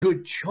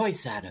Good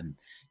choice, Adam.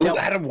 Ooh, Now,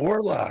 Adam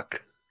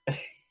Warlock.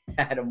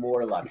 Adam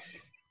Warlock.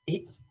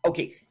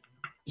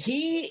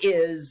 He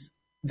is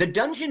the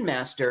dungeon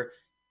master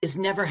is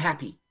never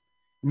happy.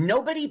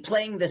 Nobody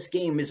playing this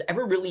game is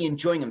ever really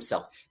enjoying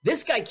himself.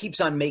 This guy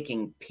keeps on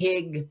making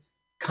pig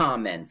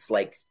comments,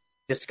 like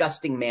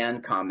disgusting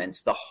man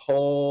comments, the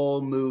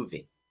whole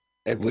movie.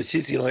 And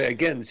she's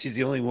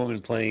the only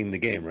woman playing the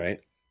game, right?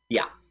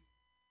 Yeah.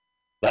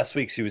 Last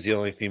week she was the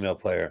only female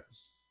player.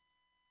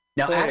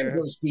 Now Adam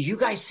goes, "Do you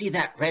guys see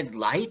that red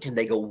light?" And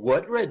they go,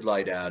 "What red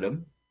light,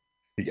 Adam?"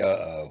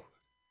 Uh-oh.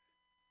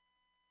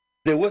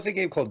 There was a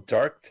game called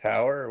Dark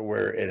Tower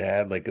where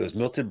it was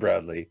Milton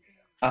Bradley,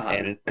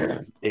 and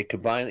it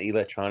combined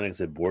electronics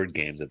and board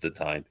games at the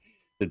time.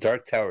 The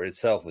Dark Tower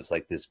itself was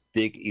like this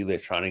big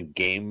electronic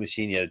game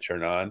machine you had to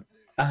turn on.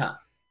 And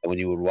when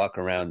you would walk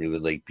around, it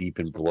would like beep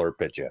and blurp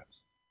at you.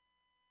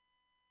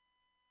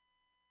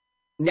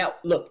 Now,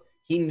 look,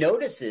 he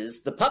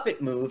notices the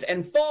puppet move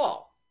and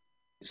fall.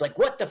 He's like,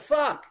 "What the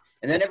fuck?"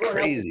 And then everyone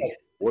else is like,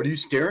 "What are you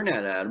staring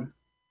at, Adam?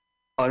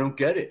 I don't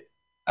get it."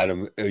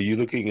 Adam, are you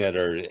looking at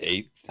our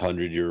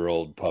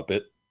 800-year-old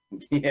puppet?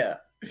 Yeah.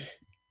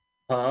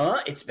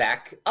 It's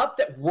back up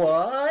there.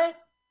 What?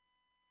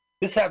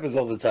 This happens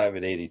all the time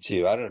in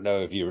 '82. I don't know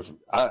if you were.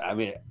 I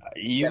mean,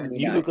 you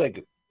look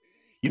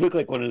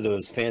like one of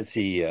those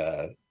fancy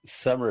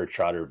summer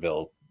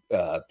Trotterville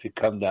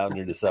come down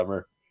during the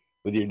summer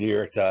with your New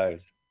York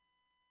Times.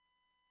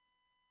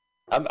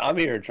 I'm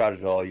here in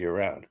Trotterville all year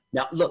round.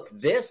 Now, look,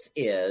 this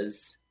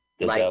is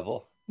the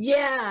devil.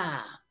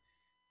 Yeah.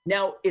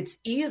 Now, it's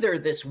either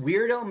this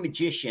weirdo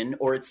magician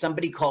or it's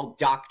somebody called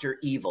Dr.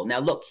 Evil. Now,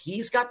 look,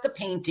 he's got the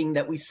painting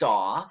that we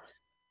saw,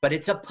 but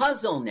it's a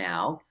puzzle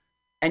now,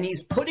 and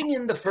he's putting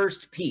in the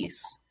first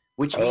piece,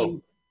 which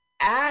means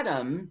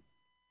Adam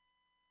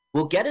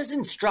will get his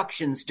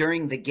instructions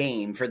during the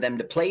game for them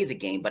to play the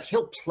game, but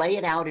he'll play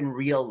it out in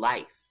real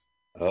life.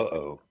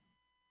 Uh-oh.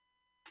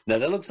 Now,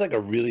 that looks like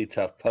a really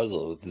tough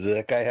puzzle. Did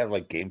that guy have,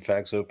 like, Game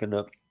Facts open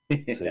up?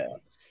 Yeah.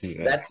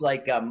 That's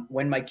like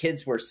when my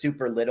kids were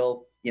super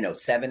little,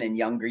 7 and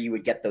younger, you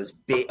would get those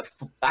big,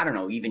 I don't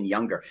know, even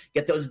younger,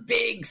 get those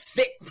big,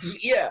 thick,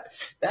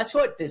 that's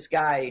what this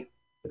guy,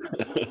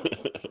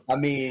 I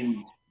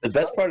mean. The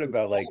best part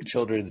about, like,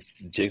 children's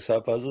jigsaw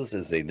puzzles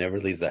is they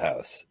never leave the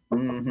house.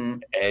 Mm-hmm.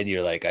 And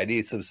you're like, I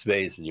need some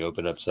space, and you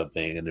open up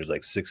something, and there's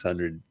like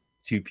 600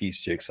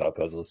 two-piece jigsaw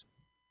puzzles.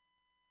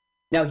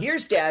 Now,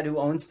 here's Dad, who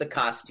owns the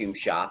costume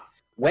shop.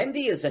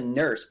 Wendy is a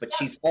nurse, but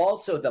she's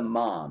also the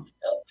mom.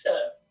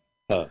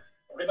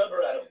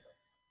 Remember, Adam,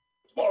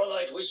 tomorrow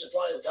night we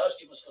supply the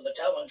costumes for the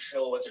talent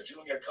show at the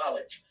junior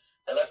college.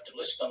 I left a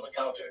list on the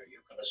counter. You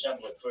can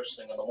assemble it first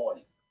thing in the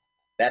morning.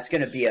 That's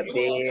going to be a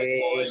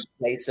big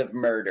place of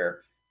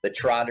murder. The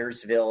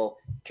Trottersville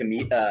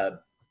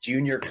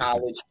junior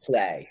college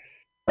play.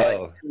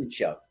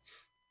 Show.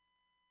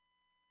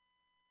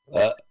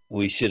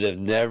 We should have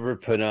never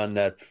put on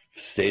that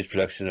stage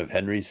production of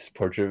Henry's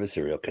Portrait of a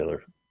Serial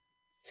Killer.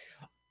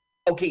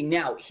 Okay,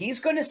 now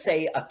he's going to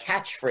say a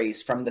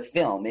catchphrase from the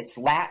film. It's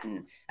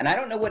Latin, and I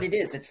don't know what it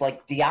is. It's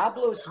like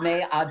 "Diablos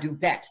me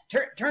adubet."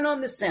 Turn on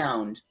the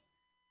sound.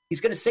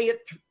 He's going to say it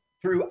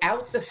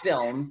throughout the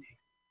film.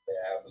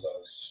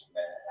 Diablos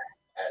me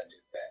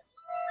adubet.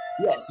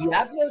 Yeah,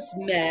 Diablos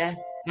me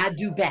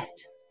adubet.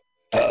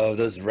 Uh-oh,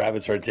 those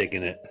rabbits are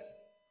taking it.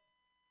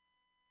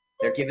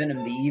 They're giving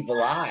him the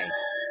evil eye.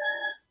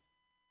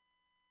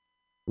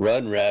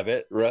 Run,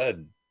 rabbit,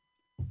 run.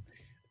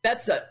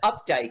 That's an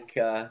Updike,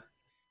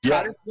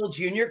 Trottersville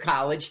Junior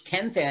College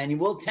 10th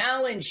Annual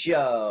Talent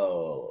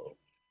Show.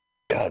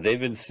 God, they've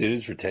been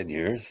students for 10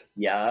 years?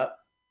 Yeah.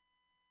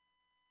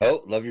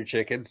 Oh, love your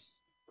chicken.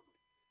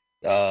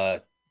 Oh,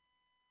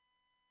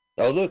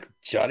 look,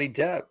 Johnny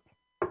Depp.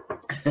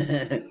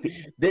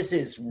 This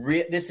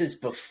is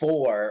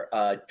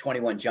before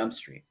 21 Jump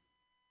Street.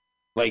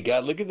 My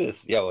God, look at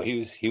this. Yeah, well,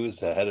 he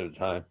was ahead of the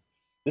time.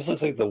 This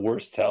looks like the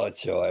worst talent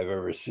show I've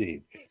ever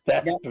seen.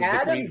 Now,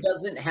 Adam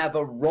doesn't have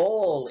a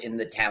role in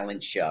the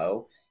talent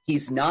show.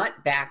 He's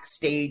not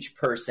backstage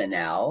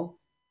personnel,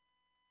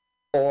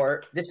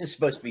 or this is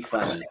supposed to be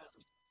funny,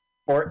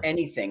 or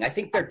anything. I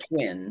think they're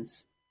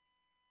twins.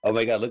 Oh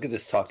my God, look at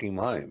this talking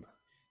mime.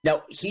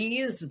 Now,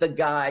 he's the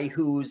guy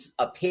who's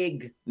a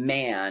pig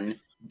man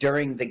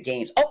during the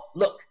games. Oh,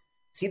 look.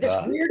 See, this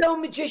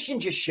weirdo magician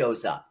just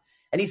shows up,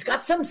 and he's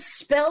got some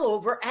spell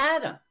over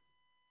Adam.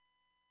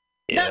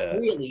 Yeah. Not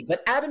really,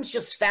 but Adam's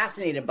just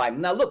fascinated by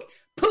him. Now, look,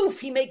 poof,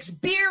 he makes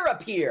beer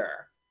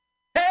appear.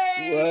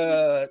 Hey!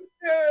 What?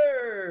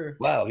 Beer!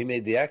 Wow, he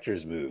made the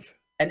actor's move.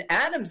 And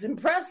Adam's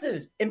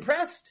impressed.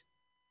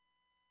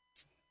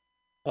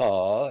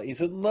 Aw,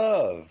 he's in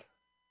love.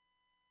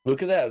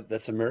 Look at that.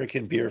 That's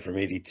American beer from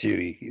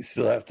 '82. You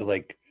still have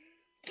to,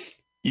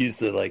 use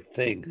the,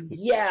 thing.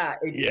 Yeah.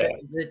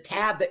 The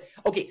tab.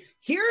 Okay,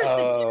 here's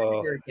the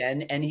janitor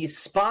again, and he's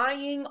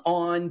spying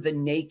on the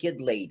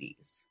naked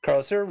ladies.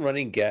 Carl, is there a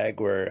running gag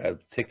where a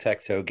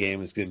tic-tac-toe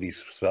game is going to be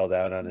spelled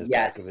out on his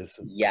back of his...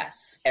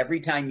 Yes, every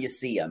time you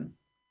see him.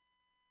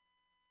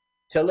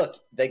 So look,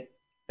 the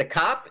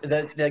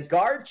The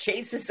guard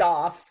chases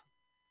off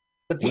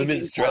the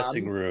women's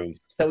dressing room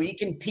so he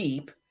can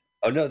peep.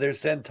 Oh no, there's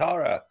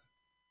Santara.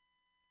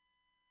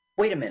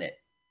 Wait a minute.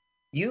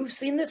 You've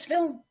seen this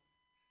film?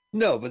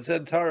 No, but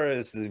Santara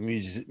is the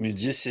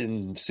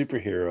magician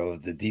superhero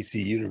of the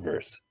DC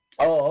universe.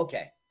 Oh,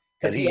 okay.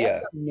 Because he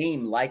has a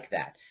name like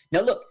that.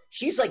 Now look,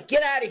 she's like,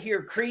 "Get out of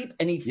here, creep!"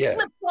 And he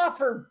flips off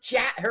her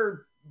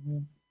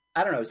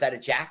I don't know, is that a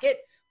jacket?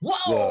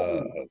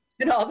 Whoa!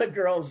 And all the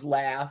girls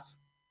laugh.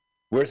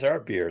 Where's our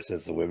beer?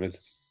 Says the women.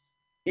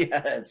 Yeah,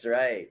 that's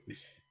right.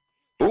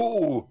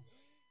 Ooh,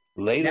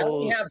 ladle.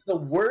 Now we have the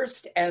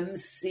worst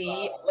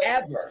MC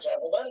ever.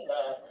 Gentlemen,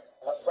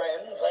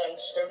 friends and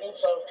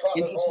students of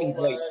Trotwood Interesting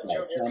voice,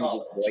 Junior sound of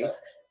his College.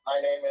 voice. My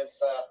name is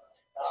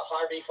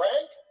Harvey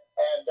Frank,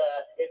 and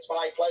it's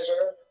my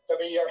pleasure to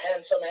be your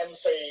handsome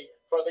MC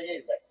for the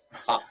evening.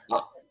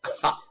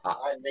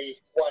 I'm the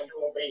one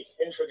who will be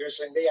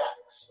introducing the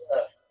acts.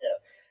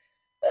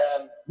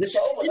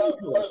 So, without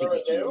further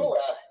ado,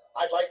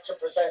 I'd like to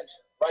present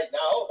right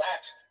now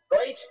that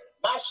great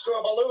master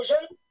of illusion.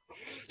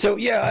 So,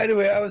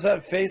 anyway, I was on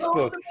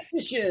Facebook.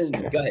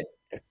 Go ahead.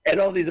 And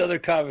all these other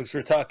comics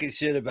were talking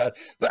shit about.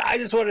 But I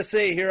just want to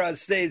say here on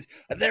stage,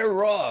 they're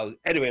wrong.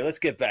 Anyway, let's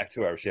get back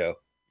to our show.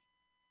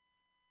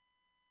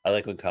 I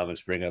like when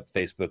comics bring up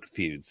Facebook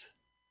feuds.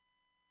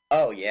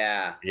 Oh,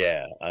 yeah.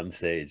 Yeah, on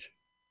stage.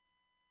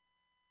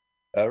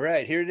 All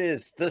right, here it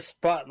is. The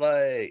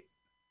spotlight.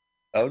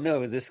 Oh,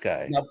 no, this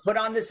guy. Now put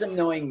on this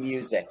annoying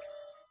music.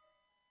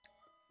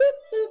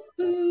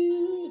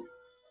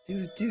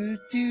 Do, do,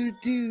 do,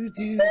 do,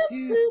 do,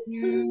 do,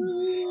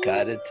 do.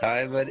 Gotta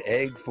time an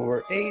egg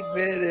for 8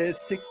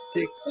 minutes. Tick,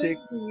 tick, tick.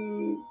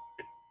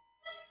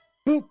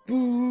 Boop,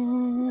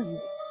 boop.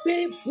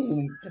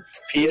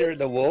 Peter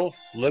the Wolf,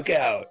 look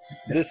out.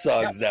 This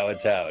song's now in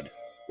town.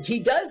 He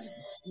does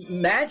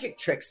magic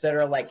tricks that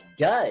are like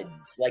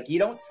duds. Like you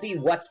don't see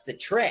what's the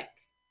trick.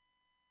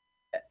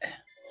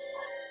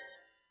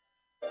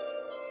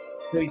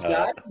 So he's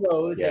got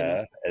clothes.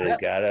 Yeah, and it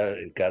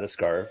got a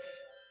scarf.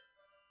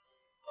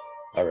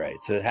 All right,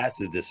 so it has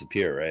to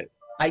disappear, right?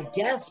 I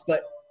guess,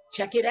 but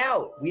check it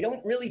out. We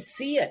don't really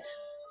see it.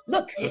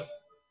 Look.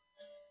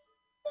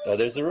 Oh,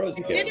 there's the rose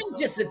again. It didn't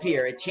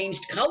disappear. It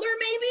changed color,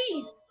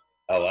 maybe?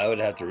 Oh, I would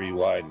have to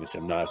rewind, which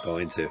I'm not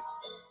going to.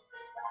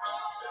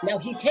 Now,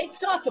 he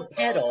takes off a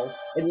petal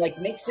and, like,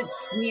 makes it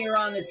smear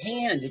on his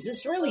hand. Is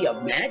this really a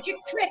magic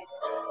trick?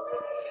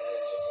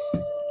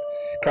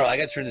 Carl, I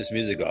got to turn this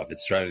music off.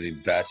 It's driving me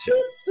batshit.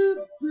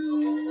 Boop,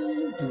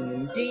 boop, boop,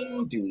 doom,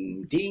 ding,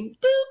 doom, ding,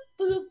 boop,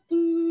 boop,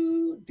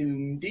 boop,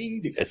 doom,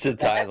 ding, ding. It's a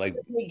time, like...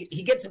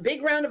 He gets a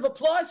big round of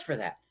applause for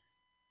that.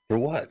 For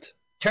what?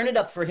 Turn it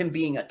up for him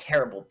being a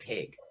terrible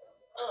pig.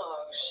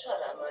 Oh, shut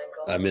up,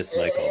 Michael. I miss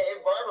Michael. Hey,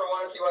 Barbara,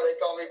 want to see why they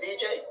call me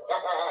BJ?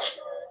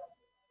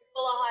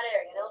 Full of hot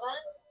air, you know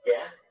that?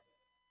 Yeah?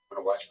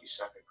 Want to watch me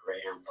suck a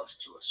greyhound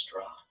bust through a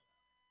straw?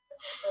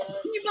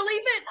 Can you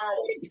believe it?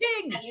 It's a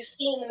pig. Have you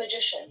seen The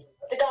Magician?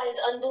 The guy is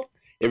unbelievable.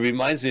 It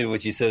reminds me of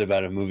what you said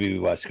about a movie we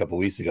watched a couple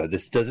weeks ago.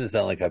 This doesn't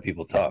sound like how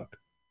people talk.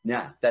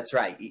 Yeah, that's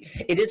right.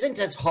 It isn't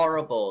as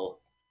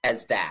horrible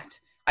as that.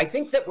 I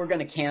think that we're going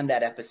to can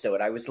that episode.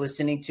 I was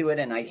listening to it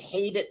and I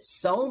hate it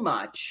so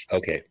much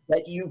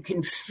that you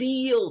can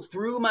feel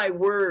through my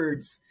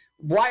words,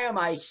 why am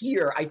I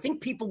here? I think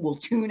people will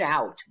tune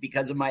out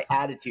because of my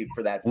attitude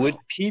for that film. Would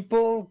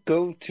people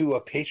go to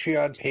a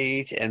Patreon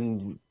page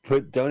and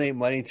donate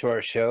money to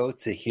our show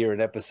to hear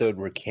an episode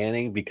we're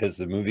canning because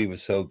the movie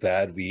was so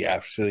bad we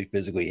actually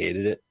physically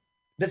hated it?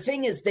 The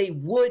thing is, they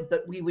would,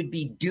 but we would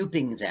be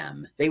duping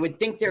them. They would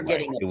think they're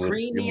getting a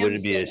premium. It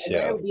wouldn't be a show.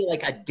 That would be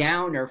like a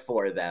downer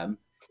for them.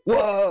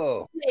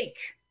 Whoa! Fake.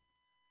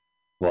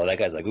 Well, that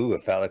guy's like, ooh, a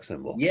phallic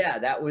symbol. Yeah,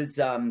 that was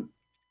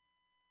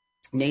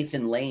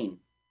Nathan Lane.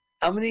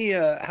 How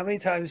many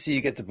times do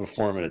you get to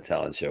perform in a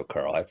talent show,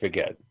 Carl? I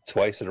forget.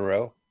 Twice in a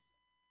row?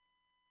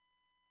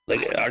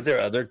 Like, are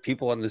there other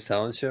people on this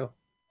talent show?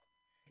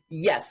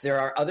 Yes, there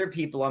are other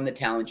people on the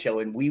talent show,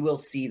 and we will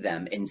see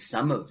them, and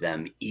some of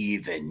them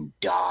even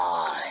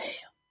die.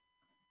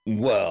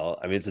 Well,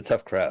 I mean, it's a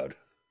tough crowd.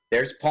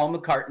 There's Paul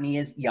McCartney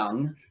as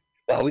young.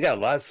 Well, we got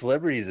a lot of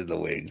celebrities in the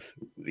wings.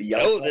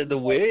 They're the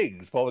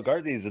wings. Paul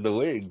McCartney's in the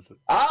wings.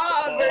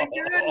 Ah, very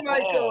good,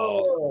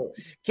 Michael.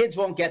 Kids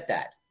won't get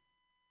that.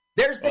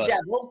 There's the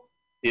devil.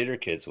 Theater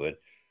kids would.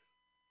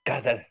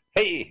 God,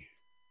 hey.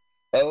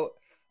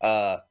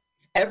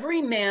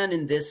 Every man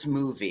in this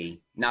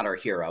movie, not our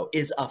hero,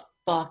 is a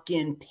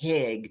fucking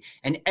pig.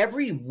 And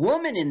every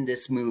woman in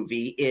this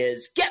movie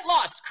is, get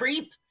lost,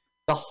 creep.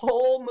 The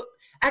whole...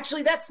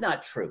 Actually, that's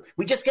not true.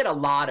 We just get a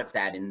lot of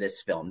that in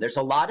this film. There's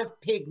a lot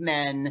of pig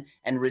men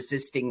and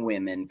resisting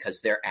women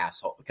because they're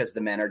assholes, because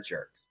the men are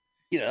jerks.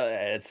 You know,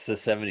 it's the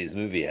 70s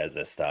movie has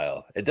that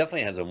style. It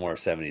definitely has a more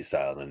 70s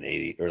style than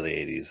early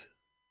 80s.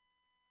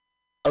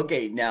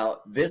 Okay,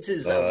 now, this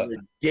is a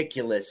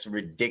ridiculous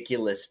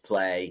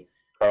play.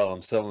 Carl,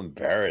 I'm so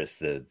embarrassed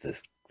that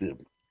the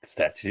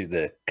statue,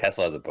 the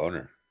castle has a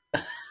boner.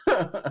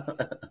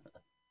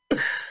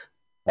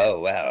 Oh,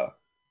 wow.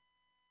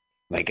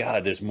 My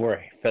God, there's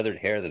more feathered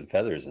hair than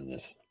feathers in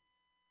this.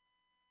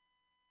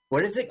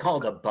 What is it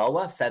called? A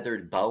boa?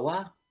 Feathered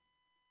boa?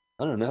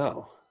 I don't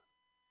know.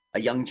 A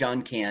young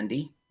John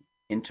Candy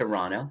in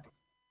Toronto.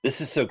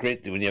 This is so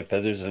great that when you have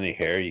feathers on your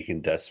hair, you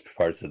can dust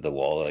parts of the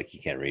wall like you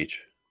can't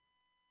reach.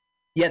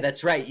 Yeah,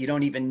 that's right. You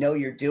don't even know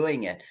you're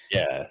doing it.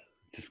 Yeah,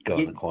 just go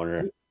in the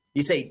corner.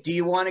 You say, do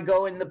you want to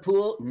go in the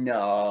pool?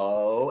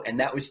 No. And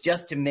that was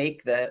just to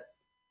make the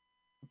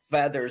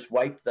feathers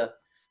wipe the...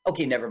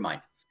 Okay, never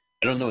mind.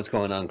 I don't know what's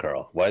going on,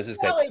 Carl. Why does this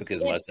guy took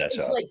his mustache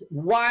off? Like,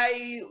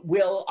 why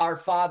will our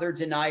father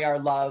deny our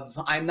love?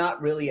 I'm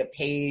not really a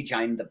page.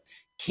 I'm the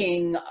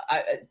king,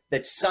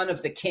 the son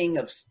of the king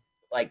of,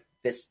 like,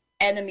 this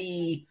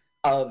enemy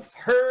of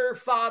her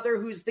father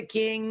who's the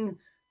king.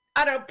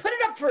 I don't know. Put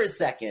it up for a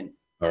second.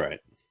 All right.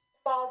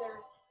 Father,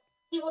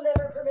 he will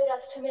never permit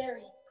us to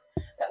marry,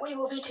 that we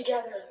will be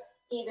together,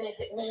 even if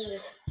it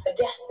means a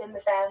death in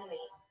the family.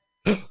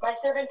 My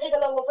servant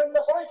Piccolo will bring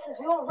the horses.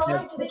 We will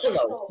ride to the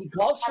castle. He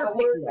calls for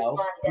Piccolo,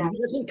 and he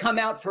doesn't come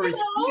out for his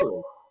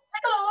cue.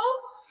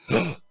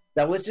 Piccolo!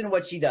 Now listen to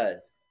what she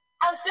does.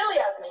 How silly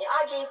of me.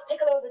 I gave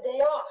Piccolo the day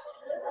off.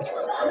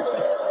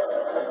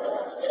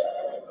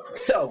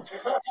 So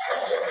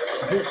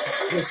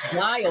this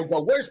guy will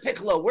go, where's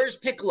Piccolo? Where's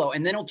Piccolo?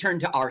 And then he'll turn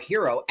to our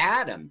hero,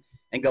 Adam,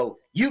 and go,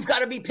 you've got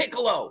to be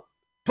Piccolo.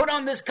 Put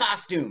on this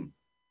costume.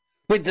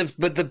 Wait,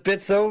 but the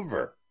bit's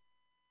over.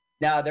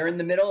 Now they're in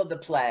the middle of the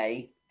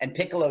play, and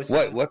Piccolo's...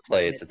 What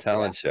play? It's a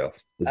talent show.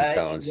 It's a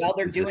talent show. Well,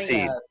 they're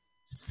doing a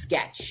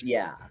sketch,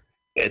 yeah.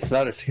 It's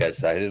not a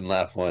sketch. I didn't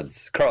laugh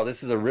once. Carl,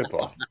 this is a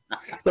ripoff.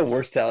 The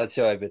worst talent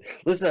show I've been...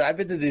 Listen, I've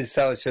been to these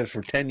talent shows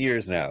for 10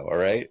 years now, all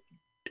right?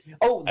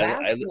 Oh,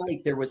 last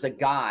night there was a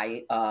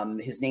guy,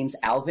 his name's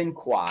Alvin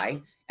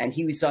Kwai, and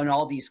he was on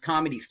all these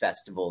comedy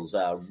festivals,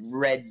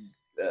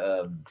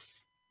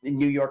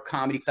 New York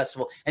Comedy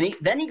Festival. And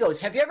then he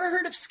goes, have you ever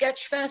heard of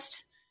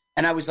Sketchfest?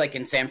 And I was like,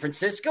 in San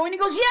Francisco? And he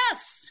goes,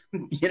 yes!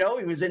 He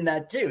was in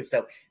that too.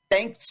 So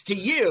thanks to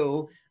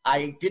you,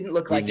 I didn't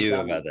look like... You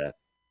knew about that.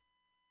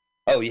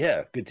 Oh,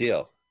 yeah. Good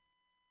deal.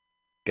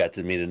 Got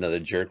to meet another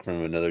jerk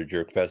from another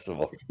jerk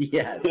festival.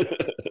 Yes.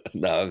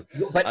 No,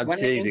 I'm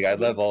teasing. I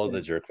love all of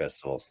the jerk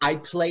festivals. I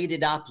played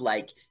it up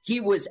like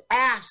he was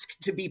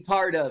asked to be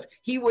part of,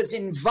 he was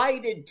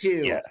invited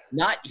to. Yeah.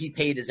 Not he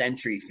paid his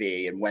entry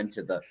fee and went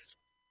to the...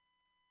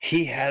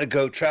 He had to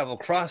go travel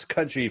cross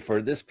country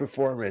for this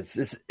performance,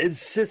 this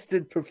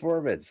insistent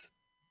performance.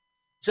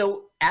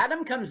 So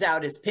Adam comes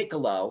out as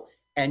Piccolo,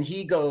 and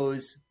he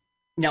goes,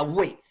 now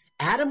wait,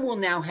 Adam will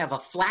now have a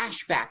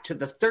flashback to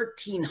the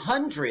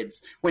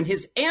 1300s when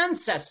his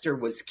ancestor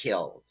was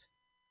killed.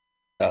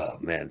 Oh,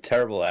 man,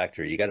 terrible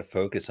actor. You got to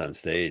focus on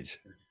stage.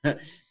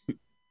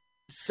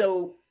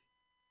 So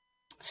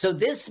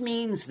this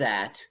means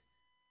that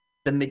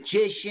the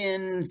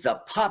magician,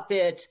 the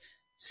puppet...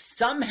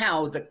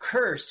 somehow the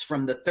curse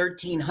from the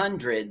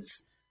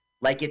 1300s,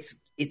 like it's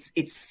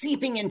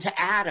seeping into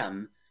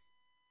Adam,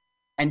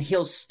 and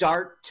he'll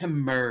start to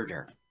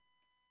murder.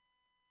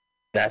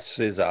 That's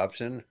his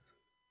option?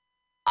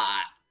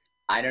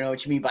 I don't know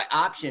what you mean by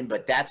option,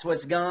 but that's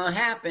what's going to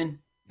happen.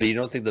 But you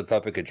don't think the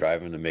puppet could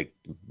drive him to make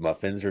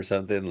muffins or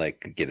something?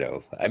 Like,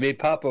 I made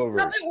popovers.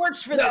 Nothing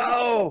works for them.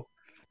 No,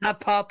 not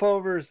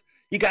popovers.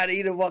 You got to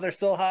eat them while they're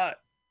still hot.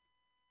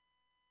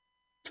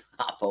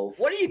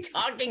 What are you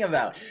talking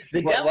about?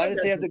 Why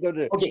does he have to go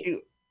to...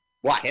 Okay,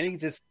 why? Can't he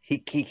just... He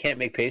can't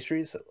make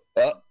pastries?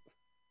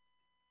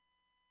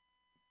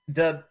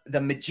 The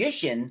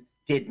magician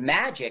did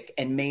magic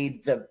and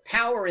made the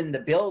power in the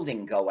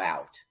building go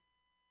out.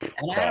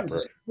 And I was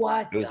like,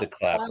 what it was a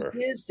clapper. What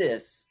is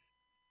this?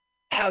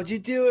 How'd you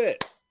do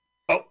it?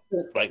 Oh,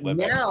 right.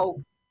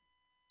 Now,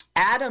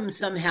 Adam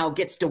somehow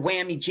gets to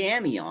whammy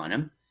jammy on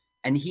him,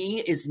 and he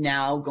is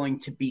now going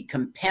to be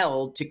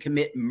compelled to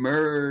commit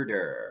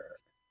murder.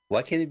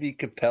 Why can't he be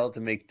compelled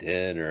to make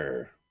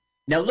dinner?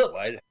 Now, look,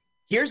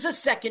 here's a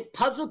second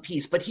puzzle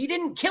piece, but he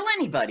didn't kill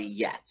anybody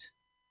yet.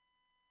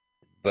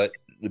 But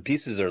the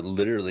pieces are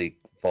literally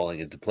falling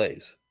into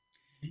place.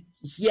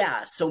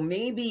 Yeah, so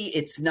maybe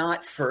it's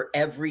not for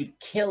every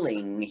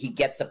killing he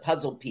gets a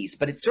puzzle piece,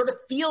 but it sort of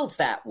feels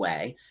that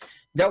way.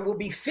 There will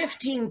be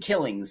 15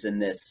 killings in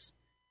this.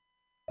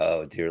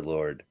 Oh, dear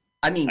Lord.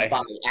 I mean,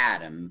 by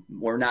Adam.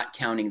 We're not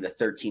counting the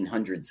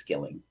 1300s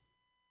killing.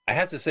 I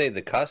have to say,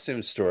 the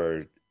costume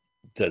store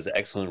does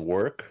excellent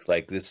work.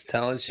 Like, this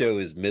talent show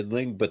is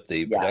middling, but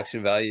the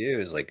production value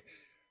is, like,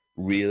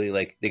 really,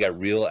 like, they got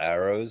real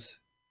arrows.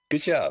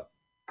 Good job.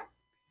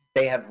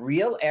 They have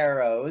real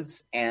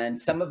arrows, and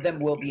some of them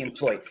will be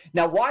employed.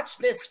 Now, watch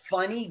this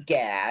funny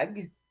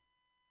gag.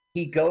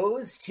 He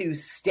goes to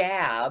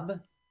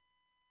stab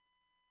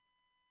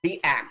the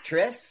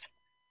actress.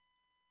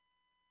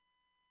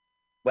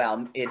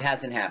 Well, it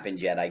hasn't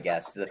happened yet, I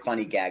guess. The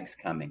funny gag's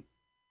coming.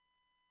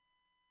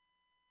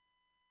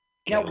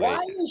 Now, why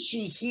is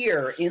she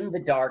here in the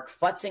dark,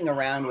 futzing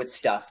around with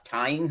stuff,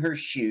 tying her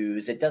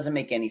shoes? It doesn't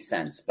make any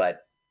sense,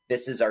 but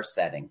this is our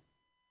setting.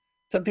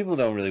 Some people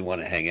don't really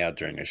want to hang out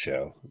during a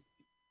show.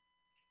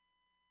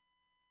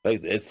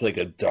 Like, it's like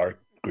a dark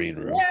green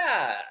room.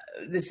 Yeah,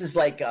 this is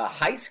like a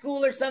high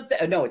school or something.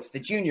 Oh, no, it's the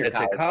junior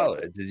college. It's a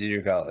college, the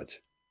junior college.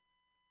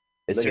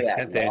 It's Look their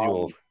at that 10th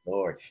annual.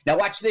 Lord. Now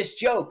watch this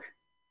joke.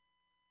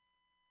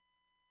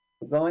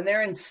 We'll go in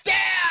there and stab.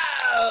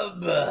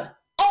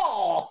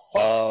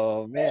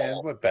 Oh man,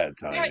 what bad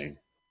timing.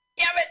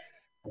 Damn it.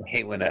 I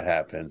hate when that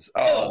happens.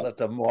 Oh,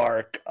 left a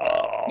mark.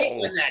 Oh. I hate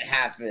when that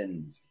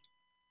happens.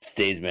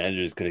 Stage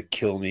manager is going to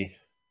kill me.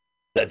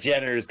 The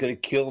janitor is going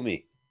to kill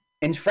me.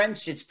 In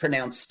French, it's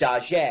pronounced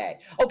stagiaire.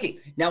 Okay,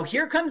 now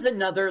here comes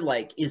another,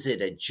 like, is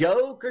it a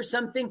joke or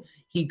something?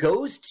 He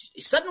goes,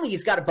 suddenly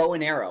he's got a bow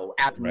and arrow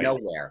out of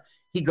nowhere.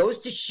 He goes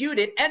to shoot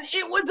it, and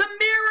it was a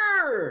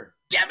mirror!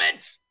 Damn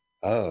it!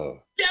 Oh.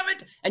 Damn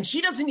it! And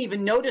she doesn't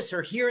even notice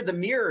or hear the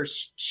mirror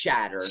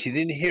shatter. She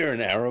didn't hear an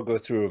arrow go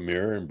through a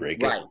mirror and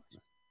break it?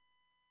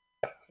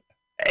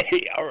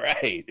 Hey, all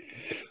right.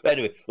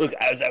 Anyway, look,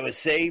 as I was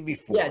saying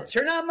before. Yeah,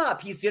 turn him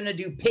up. He's going to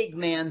do pig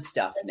man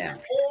stuff now.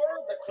 Before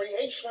the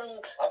creation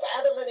of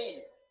Adam and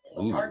Eve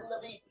in the Garden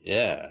of Eden.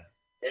 Yeah.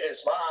 It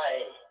is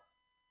my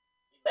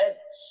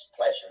immense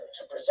pleasure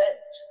to present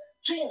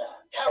Gina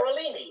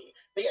Carolini,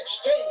 the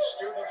exchange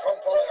student from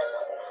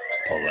Palermo.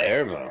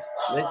 Palermo?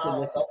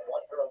 Listen. The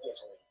wonder of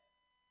Italy.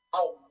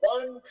 How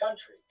one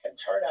country can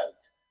turn out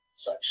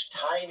such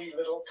tiny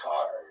little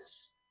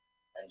cars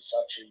and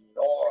such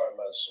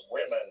enormous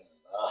women.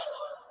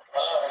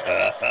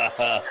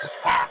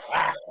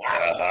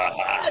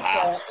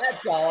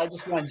 That's all. I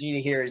just wanted you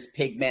to hear his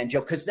pigman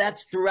joke, because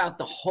that's throughout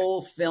the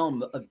whole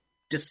film, a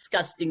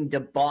disgusting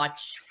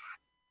debauch.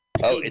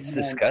 Oh, it's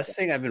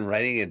disgusting? I've been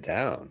writing it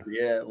down.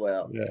 Yeah,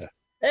 well. Yeah.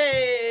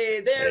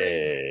 Hey, there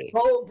is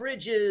Bo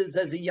Bridges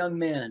as a young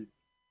man.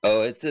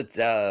 Oh, it's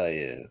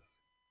Italian.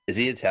 Is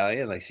he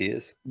Italian like she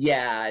is?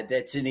 Yeah,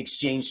 that's an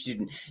exchange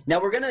student. Now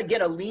we're going to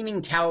get a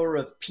Leaning Tower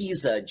of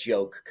Pisa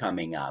joke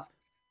coming up.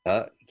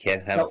 You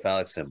can't have a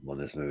phallic symbol in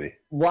this movie.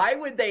 Why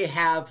would they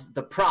have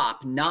the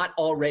prop not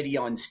already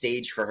on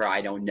stage for her?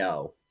 I don't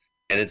know.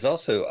 And it's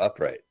also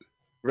upright.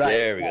 Right.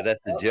 There we go.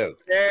 That's the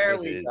joke. There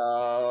we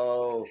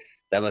go.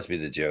 That must be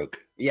the joke.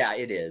 Yeah,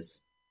 it is.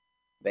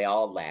 They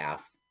all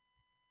laugh.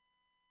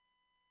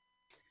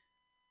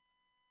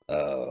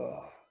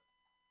 Oh.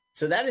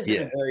 So that isn't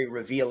a very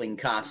revealing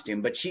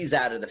costume, but she's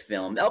out of the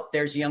film. Oh,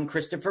 there's young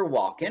Christopher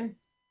Walken.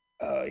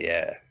 Oh,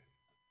 yeah.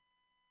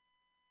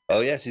 Oh,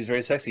 yeah, she's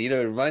very sexy. You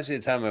know, it reminds me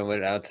of the time I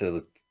went out to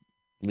the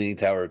Leaning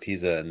Tower of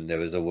Pisa and there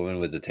was a woman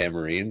with a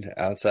tambourine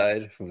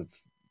outside.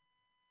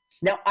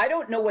 Now, I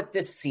don't know what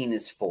this scene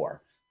is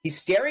for. He's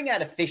staring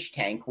at a fish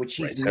tank, which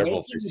he's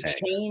making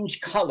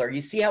change color.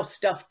 You see how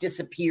stuff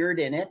disappeared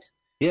in it?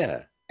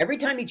 Yeah. Every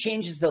time he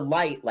changes the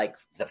light, like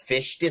the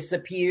fish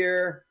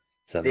disappear.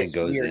 Something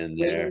goes in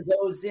there.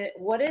 Goes in.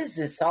 What is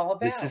this all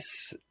about?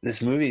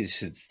 This movie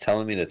is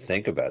telling me to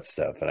think about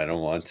stuff, and I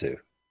don't want to.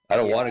 I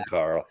don't want to,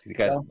 Carl.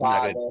 Don't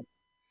bother.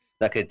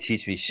 Not going to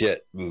teach me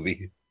shit,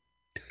 movie.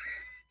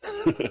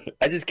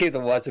 I just came to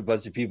watch a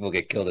bunch of people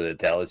get killed at a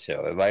talent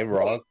show. Am I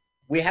wrong?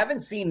 We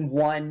haven't seen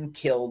one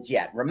killed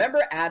yet.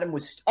 Remember, Adam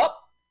was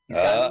he's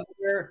got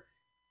another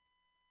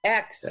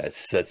X.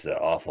 That's such an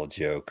awful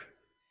joke.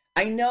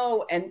 I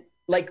know, and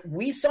like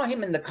we saw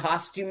him in the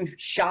costume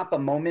shop a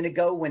moment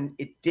ago when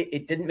it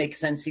didn't make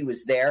sense he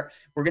was there.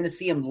 We're going to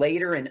see him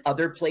later in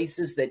other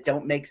places that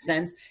don't make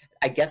sense.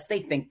 I guess they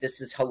think this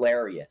is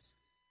hilarious.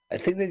 I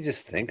think they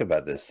just think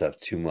about this stuff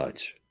too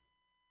much.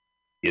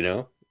 You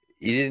know,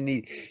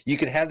 you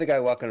could have the guy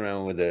walking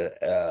around with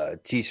a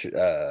t-shirt.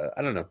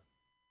 I don't know.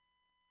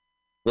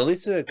 Well, at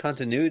least the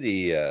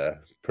continuity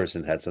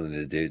person had something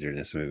to do during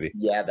this movie.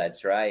 Yeah,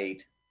 that's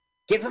right.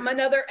 Give him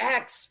another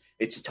X.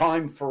 It's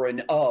time for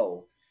an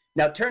O.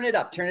 Now turn it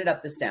up. Turn it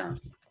up the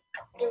sound.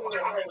 Get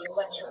out of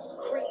here.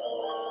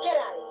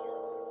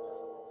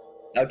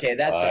 Okay,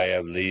 that's I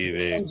am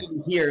leaving. You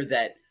can hear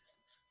that,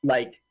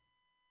 like,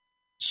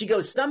 she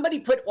goes, somebody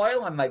put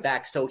oil on my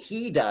back, so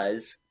he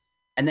does.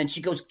 And then she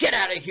goes, get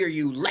out of here,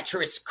 you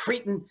lecherous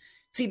cretin.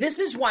 See, this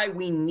is why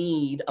we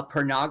need a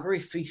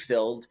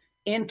pornography-filled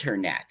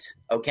internet,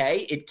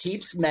 okay? It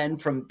keeps men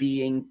from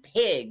being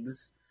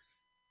pigs.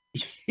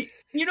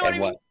 You know what I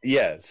mean?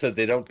 Yeah, so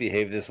they don't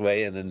behave this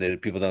way, and then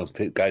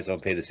guys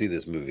don't pay to see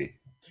this movie.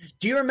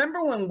 Do you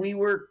remember when we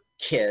were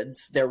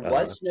kids, there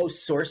was no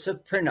source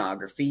of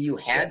pornography. You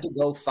had to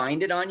go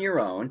find it on your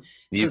own.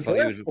 So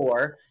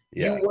therefore,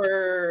 you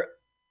were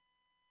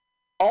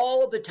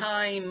all the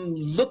time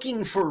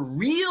looking for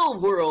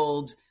real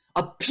world,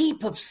 a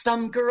peep of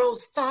some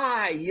girl's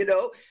thigh, you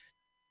know?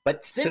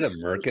 But since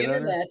the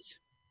internet...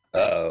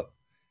 Uh-oh.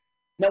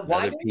 Now,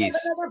 why do we have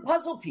another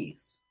puzzle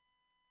piece?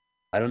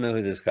 I don't know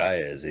who this guy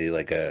is. He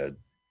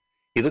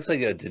looks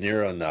like a De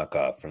Niro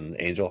knockoff from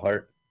Angel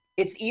Heart.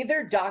 It's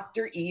either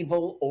Dr.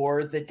 Evil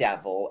or the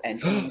devil, and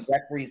he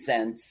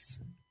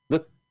represents...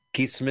 Look,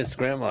 Keith Smith's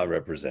grandma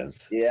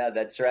represents. Yeah,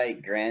 that's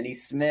right. Granny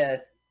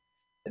Smith.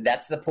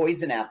 That's the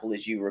poison apple,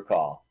 as you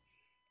recall.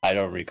 I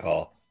don't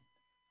recall.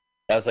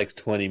 That was like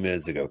 20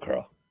 minutes ago,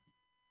 Carl.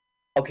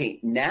 Okay,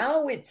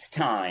 now it's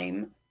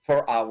time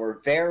for our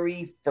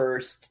very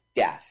first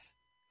death.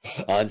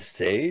 On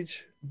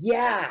stage?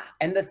 Yeah.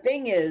 And the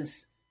thing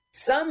is,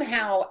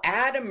 somehow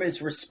Adam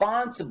is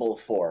responsible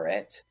for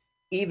it,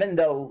 even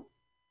though,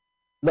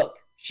 look,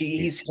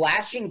 he's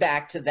flashing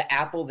back to the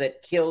apple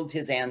that killed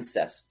his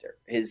ancestor.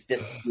 His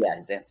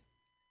ancestor.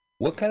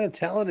 What kind of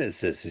talent is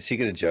this? Is she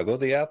going to juggle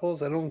the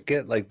apples? I don't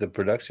get like the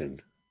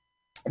production.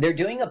 They're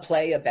doing a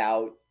play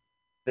about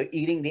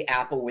eating the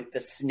apple with the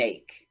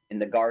snake in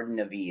the Garden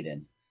of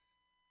Eden.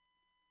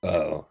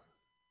 Oh,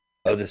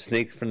 the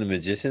snake from the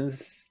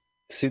magician's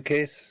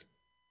suitcase?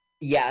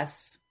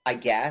 Yes, I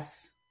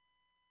guess.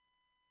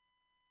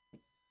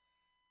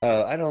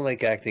 Oh, I don't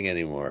like acting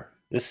anymore.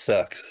 This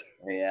sucks.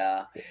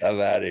 Yeah.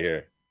 I'm out of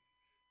here.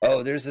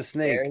 Oh, there's a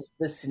snake. There's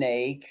the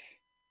snake.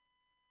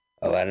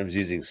 Oh, Adam's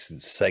using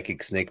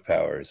psychic snake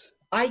powers.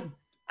 I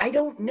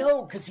don't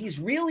know, because he's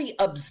really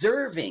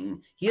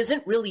observing. He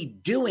isn't really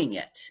doing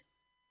it.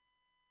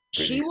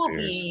 She will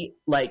be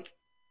like,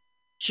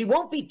 she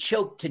won't be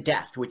choked to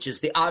death, which is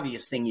the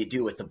obvious thing you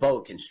do with a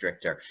boa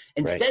constrictor.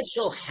 Instead,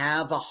 she'll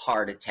have a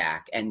heart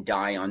attack and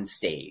die on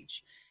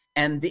stage.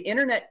 And the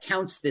internet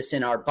counts this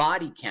in our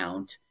body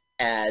count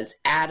as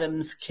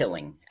Adam's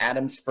killing,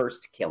 Adam's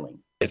first killing.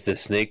 If the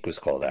snake was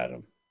called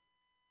Adam.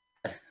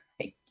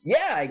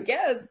 Yeah, I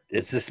guess.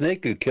 It's the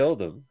snake who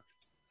killed him.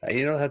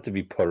 You don't have to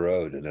be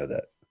Poirot to know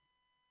that.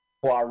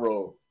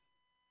 Poirot.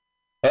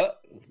 Oh,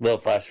 little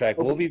flashback.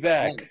 Okay. We'll be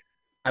back.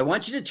 I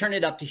want you to turn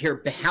it up to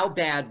hear how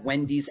bad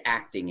Wendy's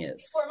acting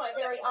is. Before my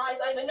very eyes,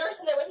 I'm a nurse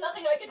and there was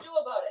nothing I could do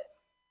about it.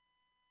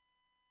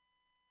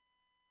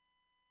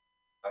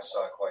 I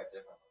saw it quite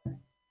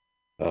differently.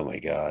 Oh my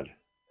God.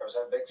 There was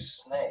that big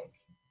snake.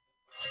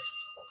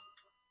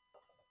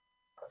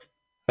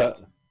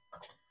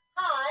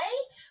 Hi,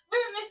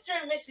 we're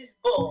Mr. and Mrs.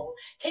 Bull.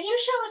 Can you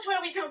show us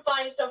where we can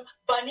find some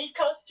bunny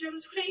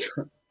costumes, please?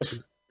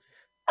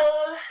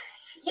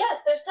 Yes,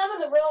 there's some in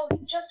the row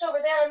just over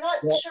there. I'm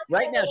not sure.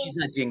 Right now, she's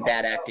not doing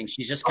bad acting.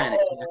 She's just kind of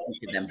talking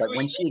to them. But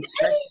when she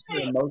expresses her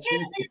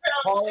emotions, it's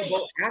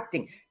horrible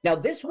acting. Now,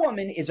 this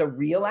woman is a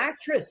real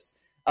actress.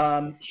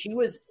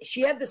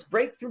 She had this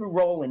breakthrough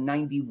role in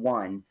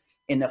 '91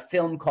 in a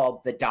film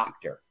called The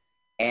Doctor.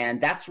 And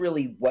that's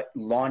really what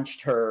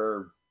launched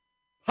her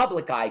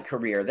public eye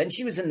career. Then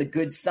she was in The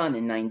Good Son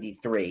in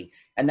 '93.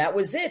 And that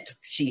was it.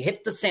 She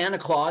hit the Santa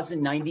Claus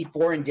in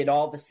 '94 and did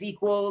all the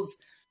sequels.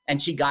 And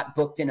she got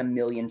booked in 1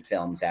 million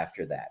films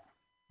after that.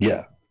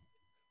 Yeah.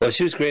 Well,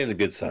 she was great in The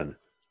Good Son.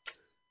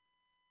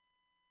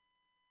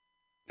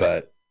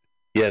 But,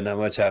 yeah, not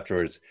much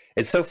afterwards.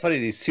 It's so funny.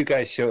 These two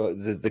guys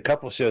the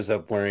couple shows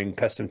up wearing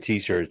custom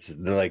T-shirts.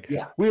 And they're like,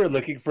 we were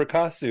looking for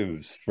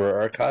costumes for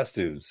our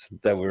costumes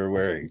that we were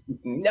wearing.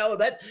 No,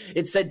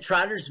 it said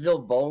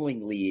Trottersville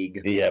Bowling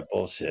League. Yeah,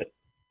 bullshit.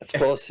 It's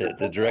bullshit.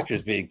 The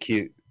director's being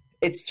cute.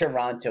 It's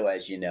Toronto,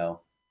 as you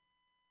know.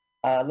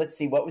 Let's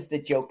see. What was the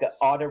joke?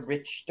 Otta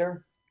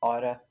Richter?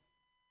 Otta.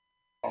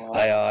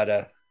 I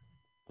oughta.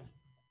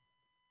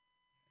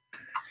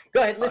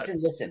 Go ahead.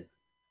 Listen.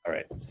 All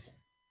right.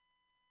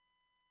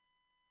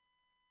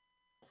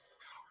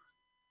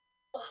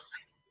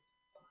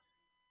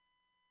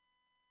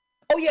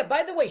 Oh, yeah.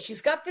 By the way,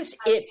 she's got this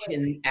itch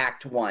in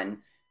Act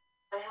 1.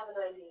 I have an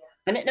idea.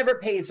 And it never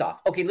pays off.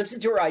 Okay, listen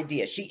to her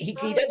idea. He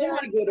doesn't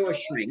want to go to a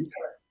shrink.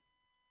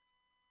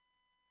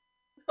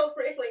 Oh,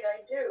 really? I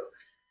do.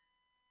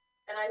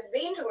 And I've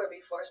been to her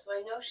before, so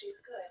I know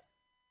she's good.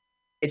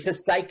 It's a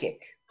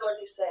psychic. What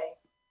do you say?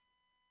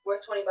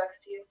 Worth $20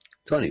 to you?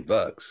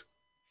 $20.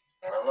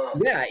 I don't know.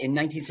 Yeah, in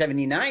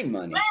 1979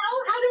 money. Well,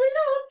 how do we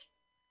look?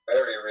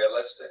 Very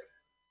realistic.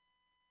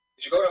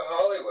 You should go to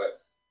Hollywood.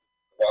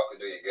 The walk would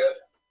do you good.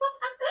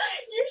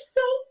 You're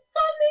so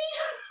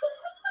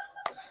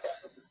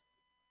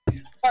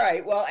funny. All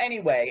right. Well,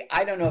 anyway,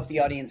 I don't know if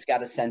the audience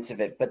got a sense of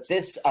it, but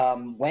this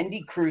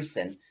Wendy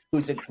Crewson,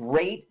 who's a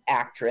great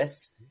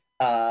actress,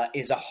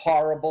 is a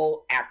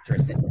horrible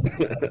actress.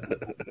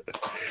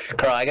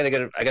 Carl, I gotta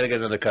get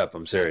another cup.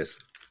 I'm serious.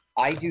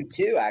 I do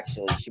too,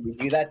 actually. Should we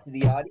do that to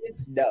the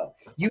audience? No.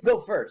 You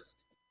go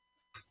first.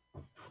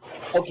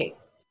 Okay.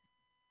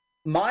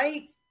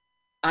 My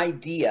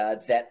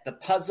idea that the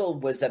puzzle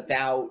was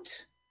about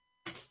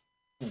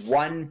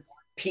one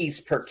piece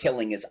per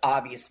killing is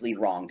obviously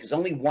wrong, because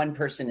only one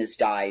person has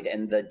died,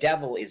 and the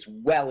devil is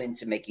well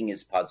into making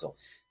his puzzle.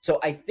 So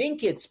I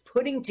think it's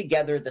putting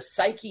together the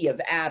psyche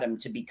of Adam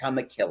to become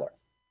a killer.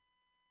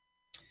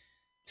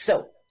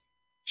 So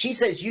she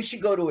says, you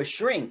should go to a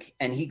shrink.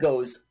 And he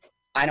goes,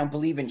 I don't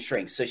believe in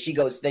shrinks. So she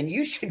goes, then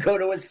you should go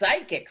to a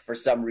psychic for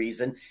some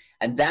reason.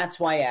 And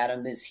that's why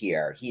Adam is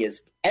here. He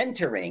is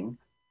entering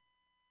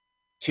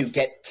to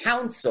get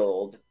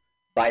counseled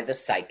by the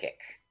psychic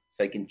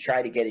so he can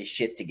try to get his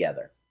shit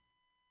together.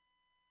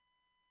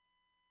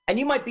 And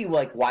you might be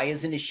like, why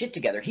isn't his shit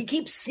together? He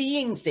keeps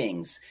seeing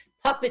things.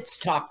 Puppets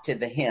talk to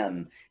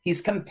him.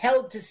 He's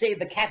compelled to say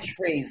the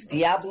catchphrase,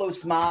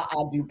 Diablos ma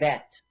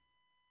adubet.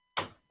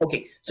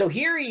 Okay, so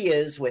here he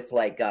is with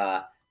like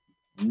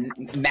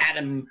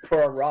Madame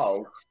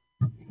Poirot.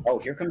 Oh,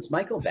 here comes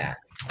Michael back.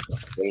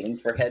 Waiting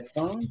for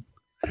headphones.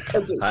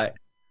 Okay. Hi.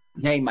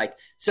 Hey, Mike.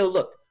 So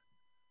look,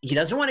 he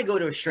doesn't want to go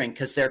to a shrink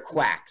because they're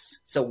quacks.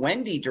 So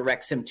Wendy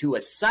directs him to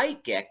a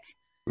psychic.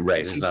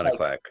 Right, who's not a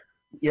quack.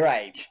 You're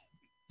right.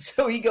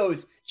 So she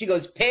goes,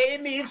 pay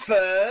me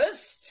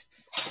first.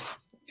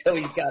 So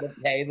he's got to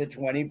pay the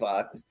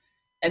 $20.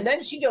 And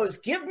then she goes,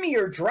 give me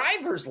your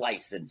driver's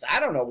license. I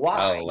don't know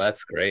why. Oh,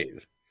 that's great.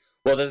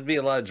 Well, there'd be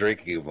a lot of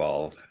drinking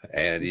involved.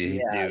 And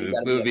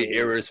it would be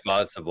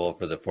irresponsible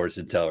for the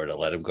fortune teller to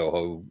let him go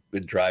home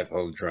and drive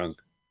home drunk.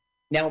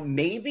 Now,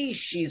 maybe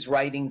she's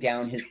writing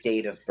down his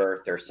date of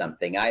birth or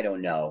something. I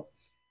don't know.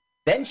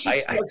 Then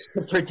she starts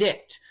to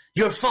predict.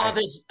 Your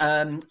father's,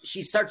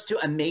 she starts to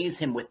amaze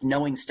him with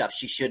knowing stuff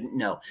she shouldn't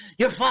know.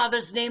 Your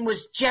father's name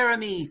was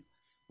Jeremy.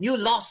 You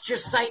lost your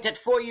sight at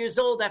 4 years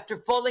old after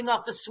falling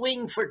off a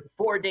swing for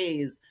 4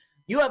 days.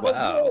 You have a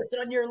wart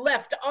on your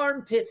left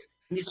armpit.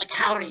 And he's like,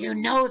 how do you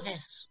know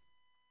this?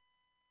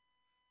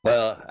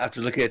 Well,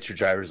 after looking at your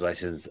driver's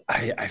license,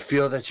 I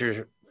feel that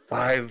you're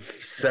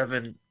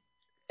 5'7",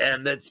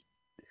 and that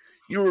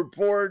you were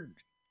born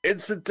in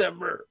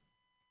September.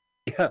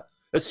 Yeah,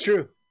 that's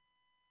true.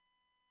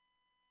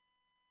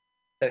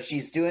 So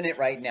she's doing it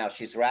right now.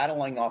 She's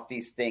rattling off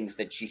these things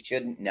that she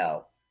shouldn't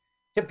know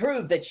to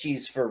prove that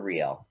she's for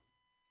real.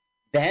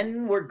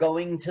 Then we're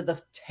going to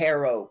the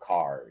tarot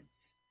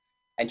cards.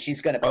 And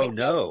she's going to pick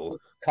up 6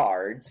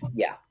 cards.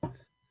 Yeah.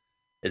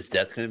 Is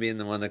death going to be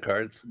in one of the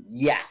cards?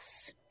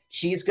 Yes.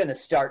 She's going to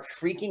start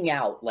freaking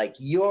out like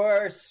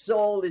your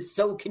soul is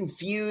so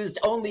confused,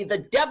 only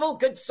the devil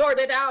could sort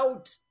it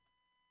out.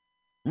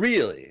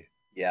 Really?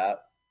 Yeah.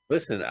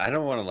 Listen, I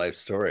don't want a life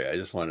story. I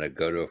just want to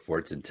go to a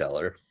fortune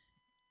teller.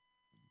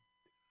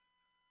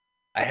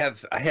 I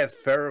have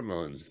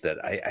pheromones that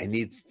I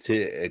need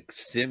to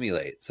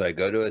stimulate. So I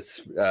go to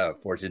a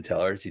fortune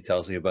teller. She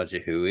tells me a bunch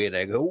of hooey, and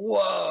I go,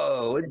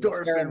 whoa,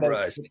 endorphin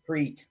rush.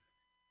 Secrete.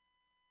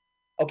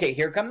 Okay,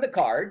 here come the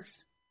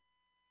cards.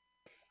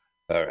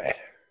 All right.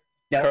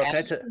 Now,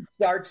 as she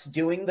starts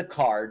doing the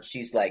cards,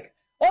 she's like,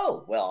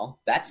 oh, well,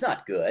 that's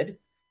not good.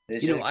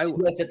 She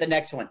looks at the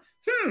next one.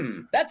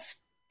 That's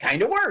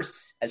kind of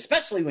worse,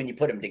 especially when you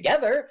put them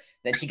together.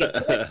 Then she gets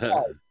the next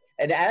card.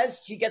 And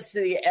as she gets to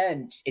the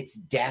end, it's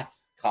death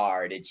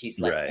card. And she's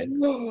like, right.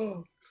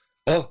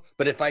 Oh,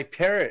 but if I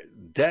pair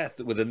death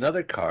with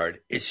another card,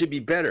 it should be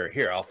better.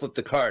 Here, I'll flip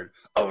the card.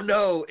 Oh,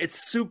 no,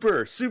 it's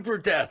super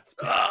death.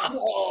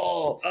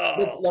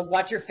 Look,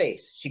 watch your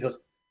face. She goes,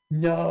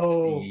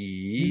 no.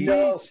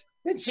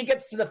 Then she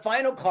gets to the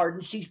final card,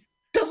 and she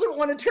doesn't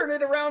want to turn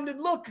it around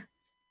and look.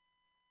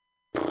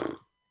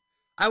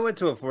 I went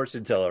to a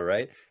fortune teller,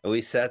 right? And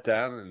we sat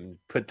down and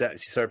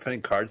she started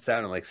putting cards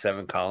down in like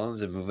 7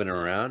 columns and moving them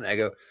around. I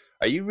go,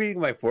 are you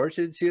reading my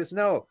fortune? She goes,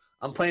 no,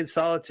 I'm playing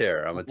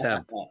solitaire. I'm a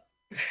temp.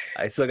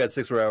 I still got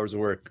 6 more hours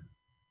of work.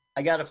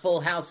 I got a full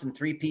house and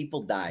 3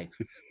 people died.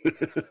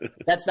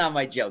 That's not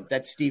my joke.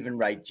 That's Stephen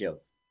Wright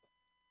joke.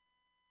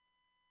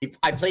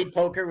 I played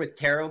poker with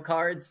tarot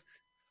cards.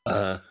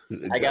 I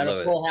got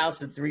a full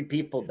house and 3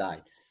 people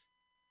died.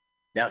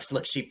 Now,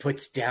 look, she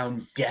puts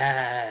down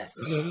death.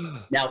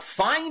 Now,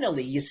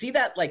 finally, you see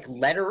that like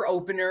letter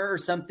opener or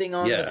something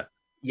on Yeah.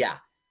 Yeah.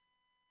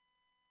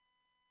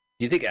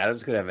 Do you think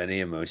Adam's going to have any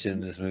emotion in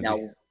this movie?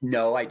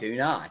 No, I do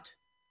not.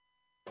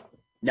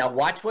 Now,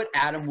 watch what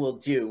Adam will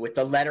do with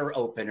the letter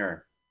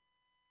opener.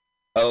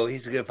 Oh,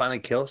 he's going to finally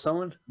kill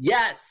someone?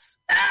 Yes.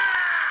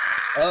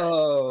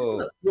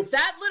 Oh. With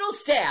that little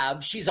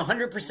stab, she's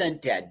 100%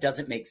 dead.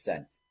 Doesn't make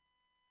sense.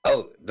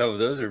 Oh, no,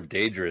 those are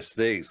dangerous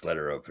things,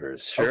 letter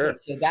openers. Sure. Okay,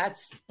 so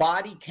that's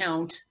body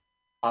count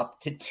up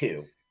to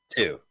 2.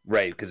 2,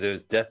 right, because it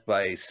was death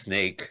by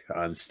snake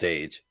on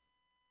stage.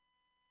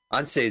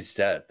 On stage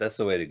death, that's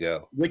the way to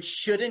go. Which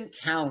shouldn't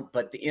count,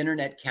 but the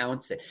internet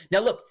counts it. Now,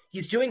 look,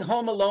 he's doing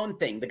Home Alone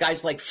thing. The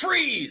guy's like,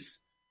 freeze!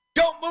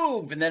 Don't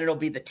move! And then it'll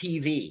be the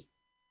TV.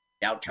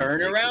 Now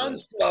turn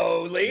around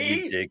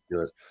slowly.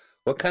 Ridiculous.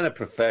 What kind of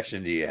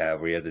profession do you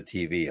have where you have the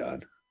TV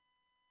on?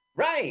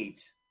 Right.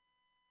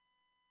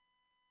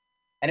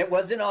 And it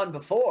wasn't on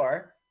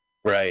before.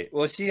 Right.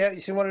 Well, she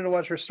wanted to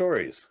watch her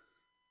stories.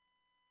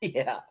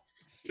 Yeah.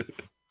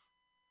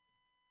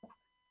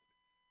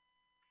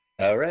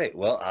 All right.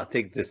 Well, I'll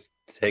take this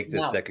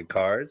deck of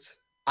cards.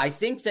 I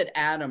think that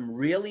Adam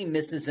really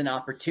misses an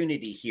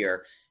opportunity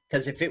here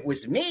because if it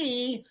was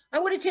me, I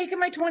would have taken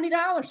my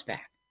 $20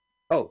 back.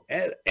 Oh,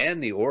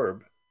 and the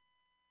orb,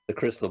 the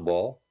crystal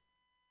ball.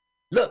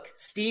 Look,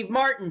 Steve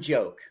Martin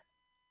joke.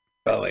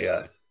 Oh my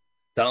God.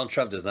 Donald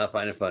Trump does not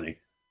find it funny.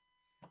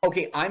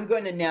 Okay, I'm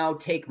going to now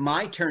take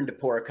my turn to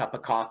pour a cup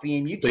of coffee,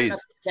 and you turn up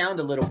the sound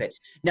a little bit.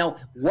 Now,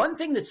 one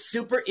thing that's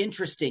super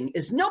interesting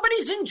is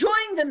nobody's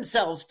enjoying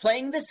themselves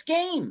playing this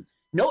game.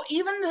 No,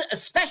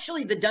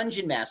 especially the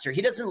Dungeon Master.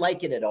 He doesn't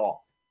like it at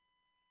all.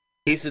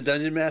 He's the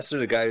Dungeon Master,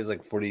 the guy who's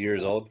like 40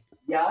 years old?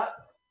 Yeah.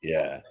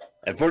 Yeah,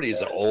 and 40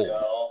 is old.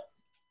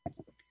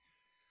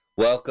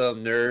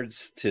 Welcome,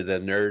 nerds, to the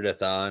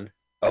Nerdathon.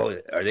 Oh,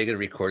 are they going to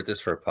record this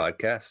for a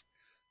podcast?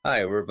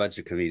 Hi, we're a bunch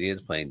of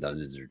comedians playing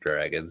Dungeons &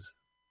 Dragons.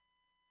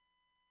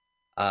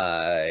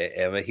 I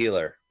am a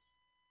healer.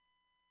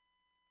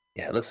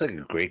 Yeah, it looks like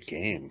a great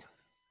game.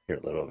 Here,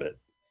 a little bit.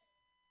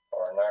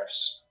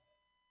 nurse.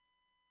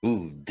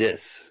 Ooh,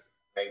 this.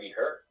 Maybe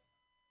her.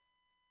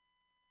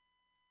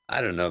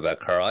 I don't know about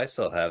Carl. I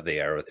still have the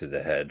arrow through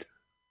the head.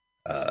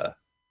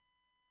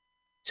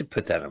 Should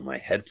put that on my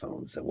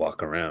headphones and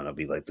walk around. I'll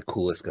be like the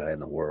coolest guy in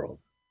the world.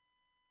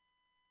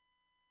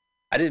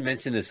 I didn't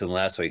mention this in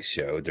last week's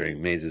show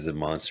during Mazes and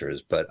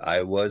Monsters, but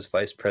I was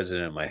vice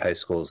president of my high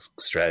school's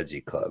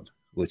strategy club,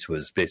 which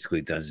was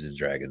basically Dungeons and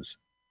Dragons.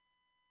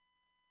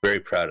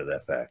 Very proud of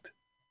that fact.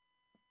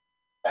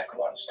 Back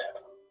one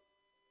step.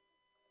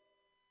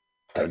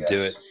 Don't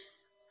do it.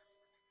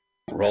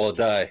 Roll a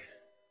die.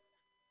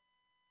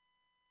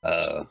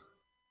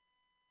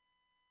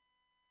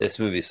 This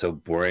movie's so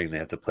boring they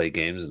have to play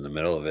games in the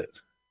middle of it.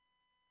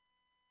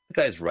 The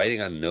guy's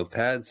writing on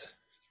notepads.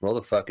 Roll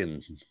the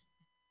fucking...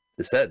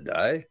 Is that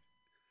die?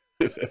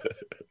 What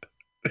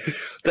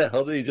the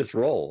hell did he just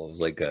roll? It was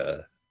like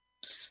a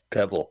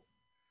pebble.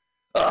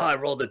 Oh, I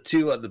rolled a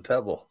 2 on the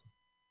pebble.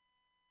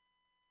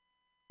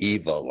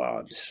 Eva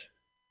launch.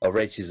 Oh,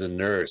 right, she's a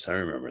nurse. I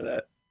remember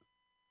that.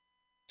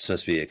 This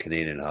must be a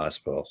Canadian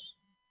hospital.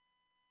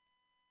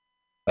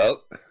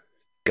 Oh,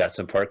 got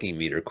some parking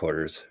meter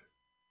quarters.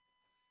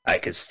 I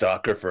could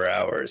stalk her for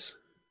hours.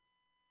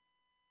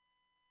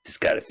 Just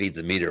got to feed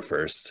the meter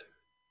first.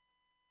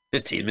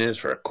 15 minutes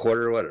for a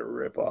quarter? What a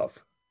ripoff.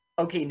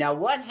 Okay, now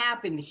what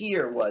happened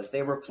here was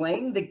they were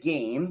playing the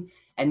game,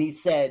 and he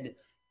said,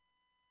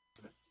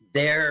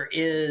 there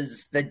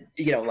is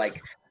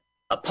like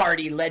a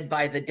party led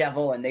by the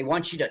devil, and they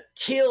want you to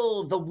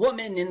kill the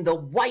woman in the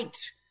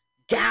white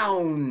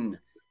gown.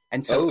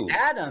 And so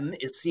Adam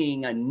is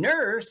seeing a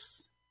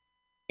nurse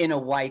in a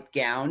white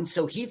gown,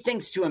 so he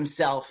thinks to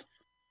himself,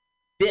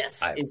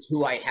 this is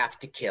who I have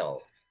to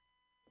kill.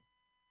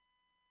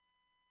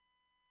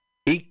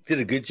 He did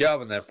a good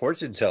job on that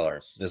fortune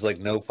teller. There's like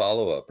no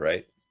follow-up,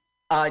 right?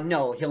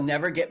 No, he'll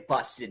never get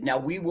busted. Now,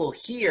 we will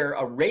hear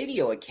a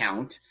radio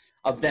account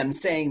of them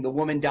saying the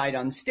woman died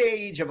on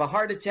stage of a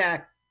heart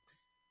attack,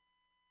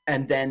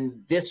 and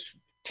then this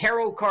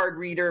tarot card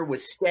reader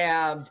was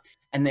stabbed,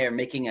 and they're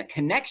making a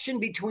connection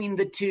between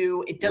the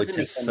two. It doesn't Which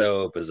is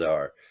so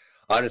bizarre.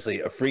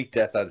 Honestly, a freak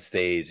death on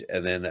stage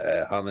and then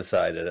a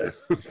homicide at a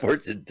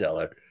fortune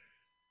teller.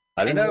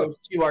 I don't know. Those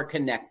two are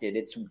connected.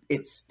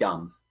 It's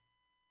dumb.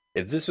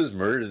 If this was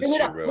murder,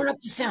 turn up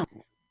the sound.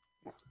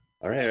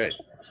 All right.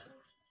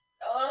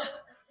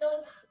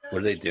 What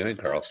are they doing,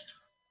 Carl?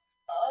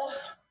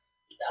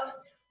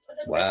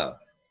 Wow,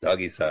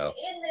 doggy style.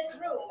 In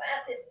this room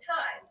at this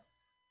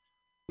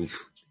time.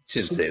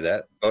 Shouldn't say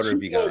that. Owner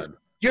be gone.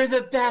 You're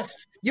the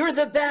best. You're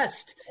the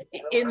best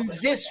in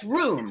this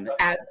room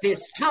at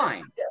this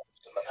time.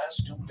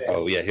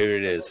 Oh, yeah, here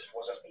it is.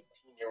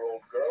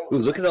 Ooh,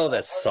 look at all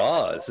that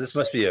saws. This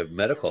must be a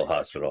medical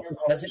hospital. It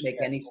doesn't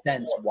make any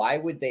sense. Why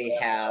would they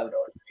have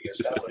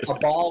a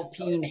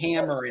ball-peen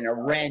hammer and a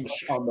wrench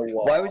on the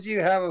wall? Why would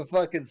you have a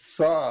fucking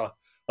saw?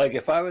 Like,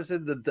 if I was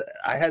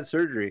I had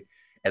surgery,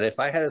 and if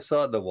I had a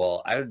saw on the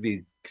wall, I would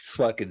be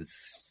fucking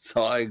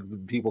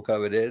sawing people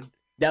coming in.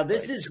 Now,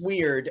 this is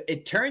weird.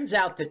 It turns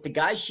out that the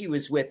guy she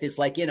was with is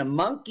like in a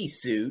monkey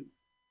suit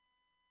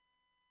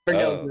for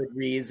no good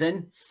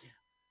reason.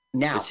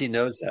 Now, but she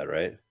knows that,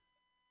 right?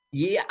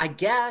 Yeah, I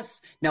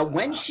guess. Now,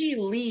 when she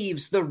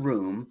leaves the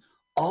room,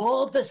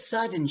 all of a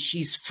sudden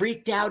she's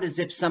freaked out as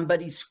if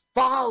somebody's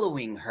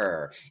following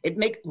her.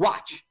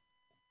 Watch.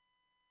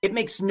 It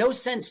makes no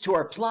sense to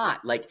our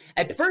plot. Like,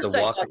 at first, I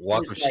thought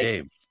walk of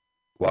shame.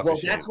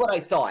 That's what I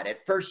thought.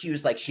 At first, she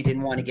was like, she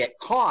didn't want to get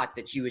caught,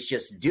 that she was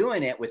just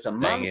doing it with a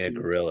monkey. Banging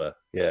a gorilla,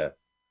 yeah.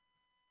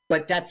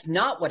 But that's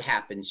not what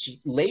happens.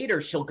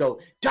 Later, she'll go,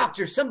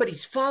 doctor,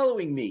 somebody's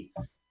following me.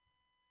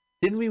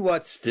 Didn't we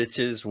watch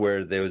Stitches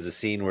where there was a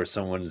scene where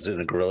someone's in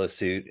a gorilla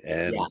suit?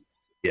 And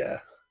yeah.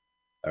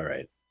 All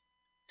right.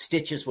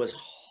 Stitches was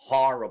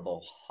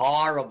horrible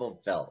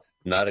film.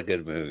 Not a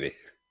good movie.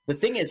 The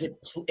thing is,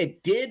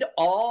 it did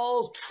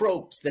all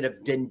tropes that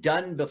have been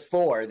done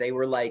before. They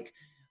were like,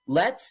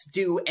 let's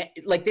do,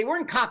 like, they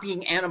weren't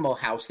copying Animal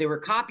House. They were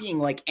copying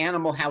like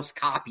Animal House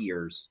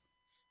copiers.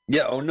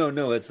 Yeah. Oh,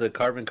 no. It's a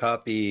carbon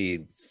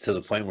copy to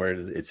the point where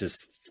it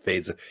just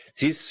fades.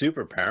 She's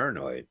super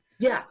paranoid.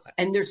 Yeah,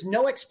 and there's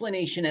no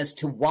explanation as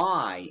to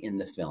why in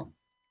the film.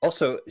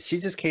 Also, she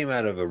just came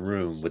out of a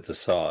room with the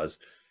saws,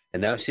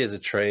 and now she has a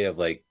tray of,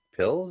 like,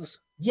 pills?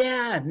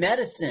 Yeah,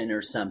 medicine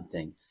or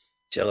something.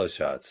 Jello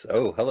shots.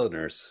 Oh, hello,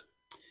 nurse.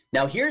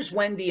 Now, here's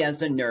Wendy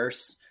as a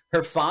nurse.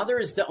 Her father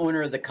is the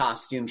owner of the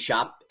costume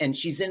shop, and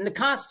she's in the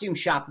costume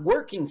shop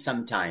working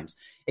sometimes.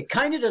 It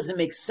kind of doesn't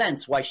make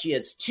sense why she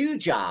has 2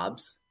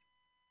 jobs.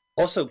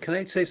 Also, can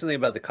I say something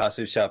about the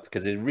costume shop?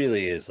 Because it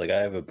really is, like, I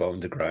have a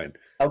bone to grind.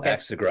 Okay.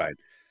 Axe to grind.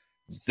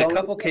 The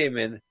couple came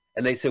in,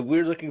 and they said,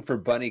 we're looking for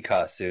bunny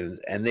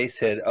costumes. And they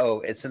said, oh,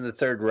 it's in the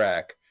 3rd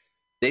rack.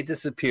 They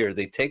disappear.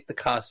 They take the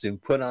costume,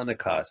 put on the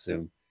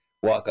costume,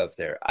 walk up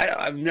there.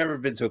 I've never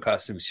been to a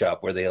costume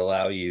shop where they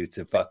allow you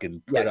to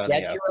fucking put on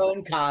get your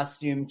own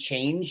costume,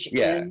 change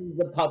in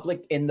the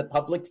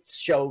public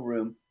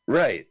showroom.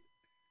 Right.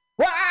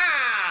 Wah!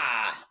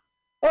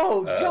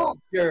 Oh,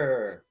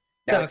 doctor.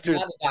 Now, it's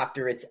not a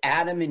doctor. It's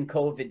Adam in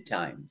COVID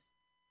times.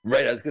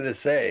 Right, I was going to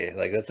say,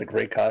 like, that's a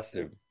great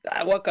costume.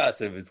 What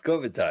costume? It's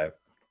COVID time.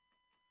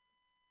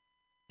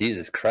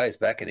 Jesus Christ,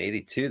 back in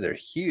 82, they're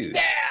huge.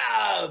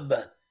 Stab!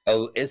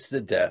 Oh, it's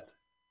the death.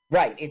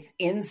 Right, it's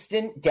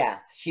instant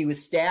death. She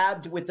was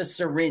stabbed with a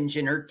syringe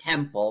in her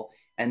temple,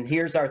 and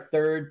here's our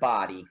third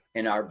body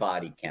in our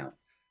body count.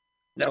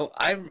 No,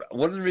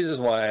 one of the reasons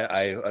why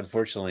I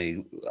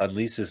unfortunately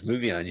unleashed this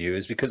movie on you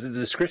is because of the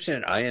description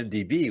in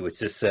IMDb, which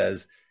just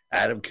says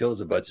Adam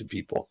kills a bunch of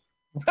people.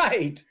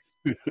 Right.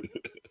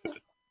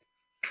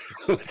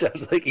 Which I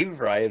was like, even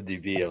for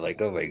IMDb, I'm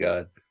like, oh my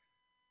God.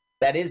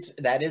 That is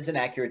an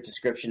accurate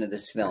description of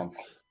this film.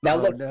 Now,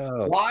 look,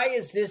 why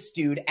is this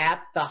dude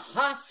at the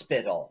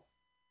hospital?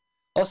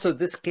 Also,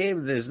 this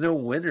game, there's no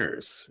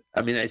winners.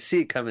 I mean, I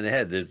see it coming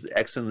ahead. There's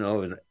X and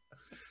O,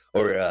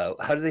 or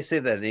how do they say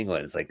that in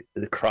England? It's like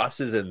the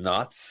crosses and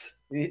knots.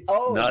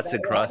 Oh, knots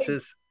and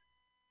crosses.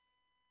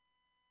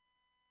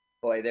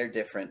 Boy, they're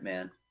different,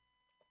 man.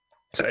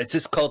 So it's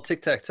just called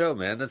tic-tac-toe,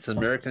 man. That's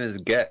American as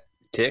get.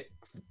 Tick,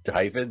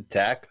 hyphen,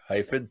 tack,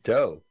 hyphen,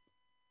 toe.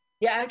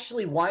 Yeah,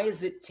 actually, why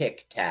is it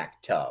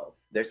tic-tac-toe?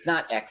 There's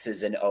not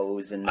X's and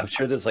O's. And I'm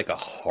sure there's like a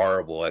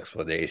horrible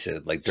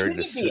explanation. Like during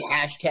the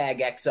hashtag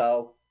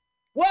XO.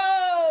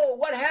 Whoa!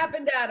 What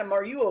happened, Adam?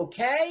 Are you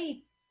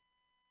okay?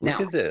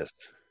 Look at this.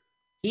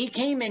 He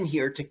came in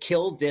here to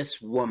kill this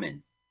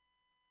woman.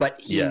 But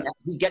he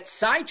gets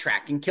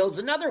sidetracked and kills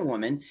another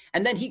woman.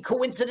 And then he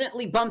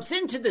coincidentally bumps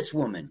into this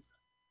woman.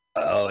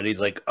 Oh, and he's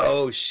like,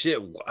 oh,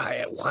 shit,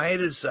 why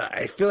does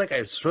I feel like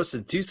I'm supposed to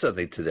do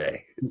something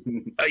today?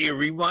 Oh, you're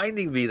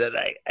reminding me that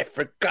I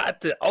forgot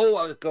to, I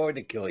was going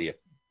to kill you.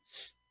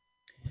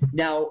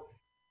 Now,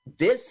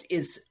 this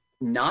is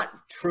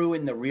not true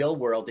in the real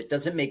world. It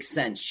doesn't make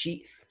sense.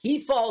 He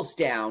falls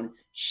down.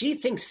 She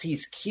thinks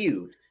he's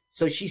cute.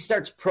 So she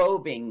starts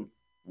probing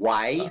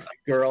wife,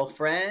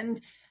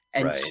 girlfriend.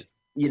 And, right.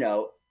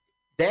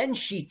 Then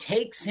she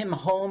takes him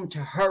home to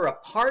her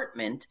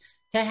apartment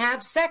to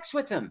have sex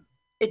with him.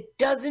 It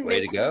doesn't make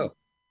sense. Way to go.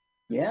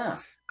 Yeah.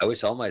 I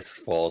wish all my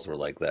falls were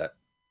like that.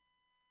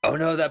 Oh,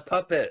 no, that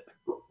puppet.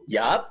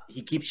 Yup.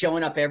 He keeps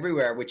showing up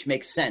everywhere, which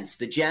makes sense.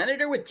 The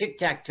janitor with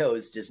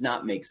tic-tac-toes does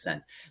not make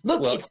sense.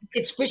 Look,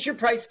 it's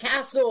Fisher-Price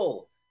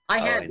Castle. I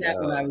had that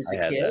when I was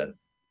a kid. That.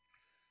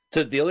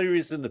 So the only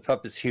reason the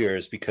puppet's here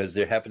is because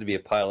there happened to be a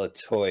pile of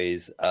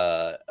toys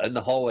in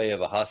the hallway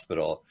of a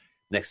hospital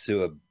next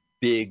to a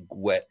big,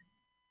 wet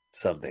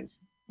something.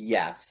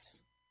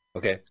 Yes.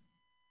 Okay.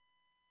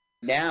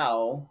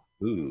 Now,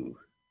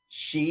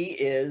 she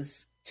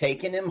is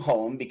taking him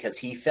home because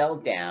he fell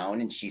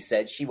down, and she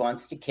said she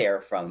wants to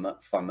care from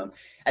him.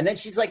 And then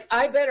she's like,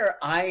 I better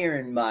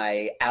iron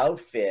my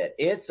outfit.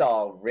 It's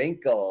all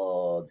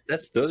wrinkled.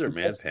 Those are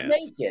man pants.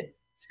 Naked.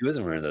 She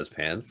wasn't wearing those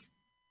pants.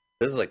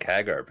 This is like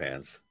Hagar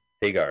pants.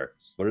 Hagar.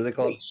 What are they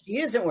called? Wait, she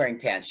isn't wearing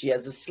pants. She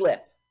has a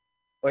slip.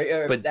 But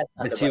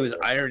she was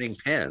ironing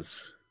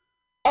pants.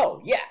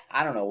 Oh, yeah.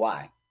 I don't know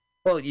why.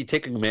 Well, you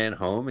take a man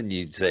home and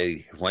you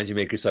say, why don't you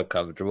make yourself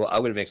comfortable? I'm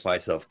going to make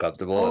myself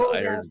comfortable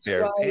and iron a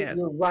pair of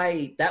pants. You're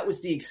right. That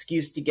was the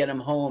excuse to get him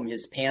home.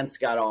 His pants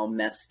got all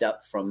messed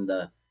up from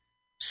the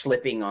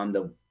slipping on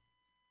the...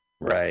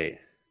 Right.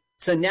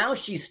 So now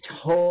she's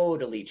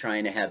totally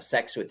trying to have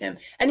sex with him,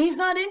 and he's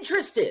not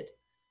interested.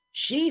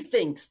 He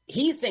thinks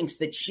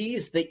that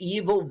she's the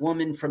evil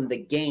woman from the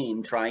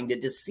game trying to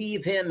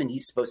deceive him, and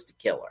he's supposed to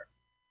kill her.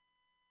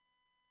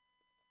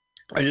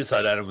 I just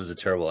thought Adam was a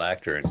terrible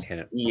actor and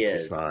can't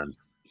respond.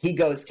 He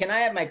goes, can I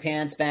have my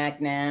pants back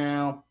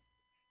now?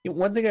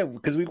 One thing,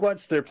 because we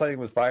watched They're Playing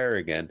with Fire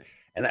again,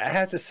 and I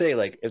have to say,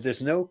 like, if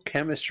there's no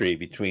chemistry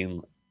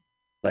between,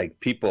 like,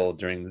 people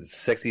during the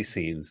sexy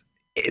scenes,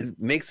 it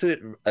makes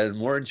it a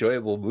more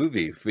enjoyable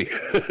movie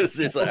because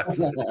there's like,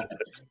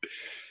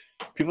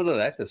 people don't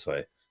act this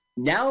way.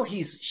 Now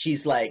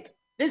she's like,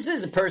 this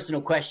is a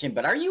personal question,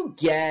 but are you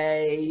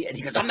gay? And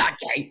he goes, I'm not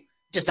gay,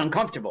 just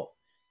uncomfortable.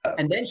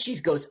 And then she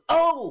goes,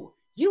 oh,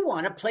 you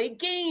want to play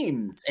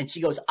games. And she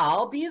goes,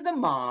 I'll be the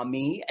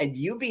mommy and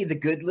you be the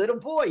good little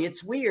boy.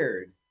 It's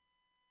weird.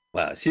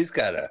 Wow,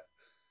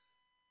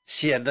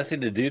 she had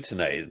nothing to do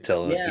tonight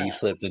until he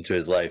slipped into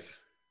his life.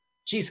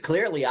 She's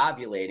clearly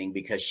ovulating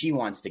because she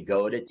wants to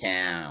go to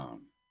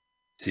town.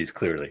 She's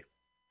clearly.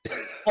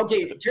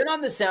 Okay, turn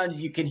on the sound.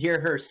 You can hear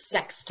her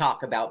sex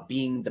talk about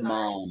being the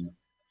mom.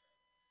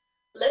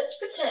 Let's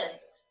pretend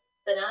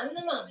that I'm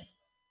the mommy.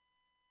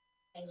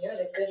 And you're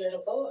the good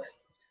little boy.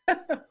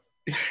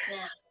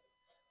 Now,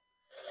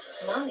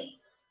 Mommy,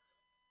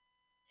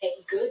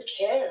 take good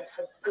care of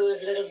her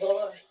good little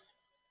boy.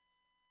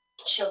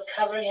 She'll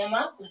cover him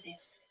up with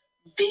his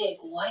big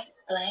white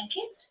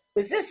blanket.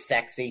 Is this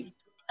sexy?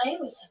 Play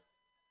with him.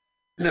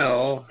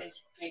 No. This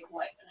big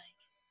white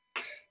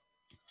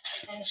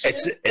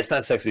blanket. It's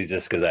not sexy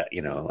just because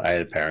I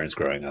had parents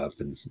growing up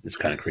and it's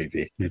kind of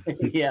creepy.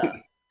 Yeah.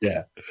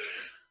 Yeah.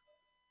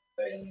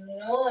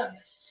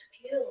 Enormous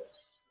skills.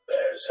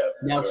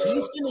 Now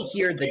he's going to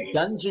hear the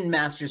dungeon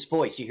master's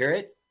voice. You hear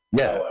it?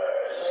 Yeah.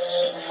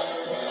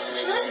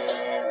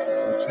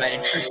 try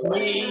to trick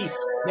me.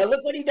 Now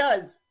look what he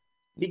does.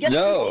 He gets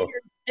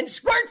and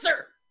squirts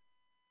her.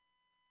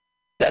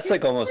 That's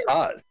like almost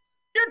hot.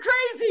 You're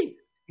crazy.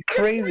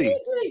 Crazy.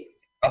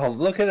 Oh,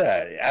 look at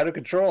that. Out of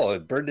control.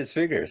 It burned his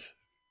fingers.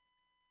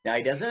 Now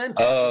he doesn't.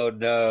 Oh,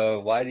 no.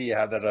 Why do you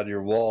have that on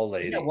your wall,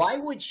 lady? Now, why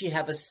would she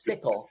have a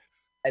sickle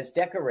as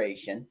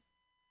decoration?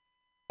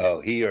 Oh,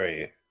 he or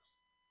he.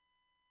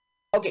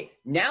 Okay,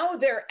 now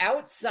they're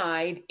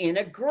outside in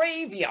a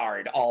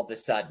graveyard all of a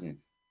sudden.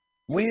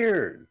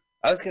 Weird.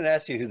 I was going to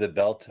ask you who the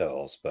bell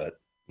tolls, but,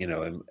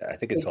 I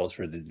think it tolls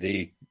for the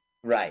D.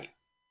 Right.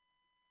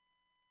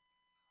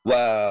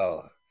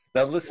 Wow.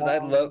 Now listen, I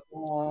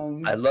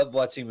love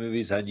watching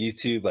movies on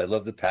YouTube. I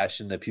love the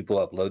passion that people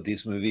upload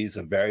these movies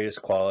of various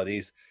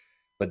qualities.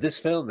 But this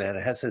film, man,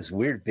 it has this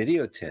weird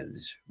video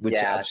tinge, which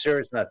I'm sure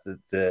it's not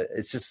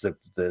it's just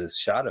the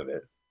shot of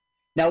it.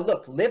 Now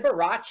look,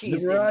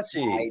 Liberace's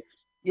inside.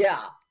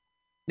 Yeah.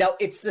 Now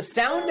it's the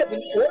sound of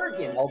an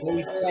organ, although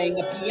he's playing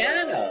a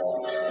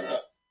piano.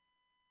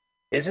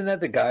 Isn't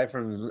that the guy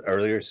from the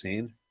earlier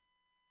scene?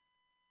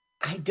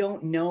 I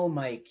don't know,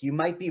 Mike. You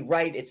might be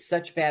right. It's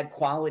such bad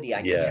quality.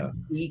 I can't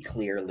see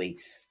clearly.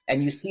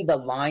 And you see the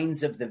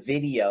lines of the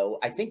video.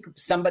 I think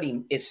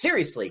somebody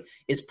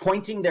is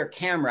pointing their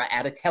camera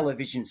at a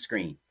television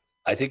screen.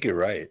 I think you're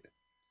right.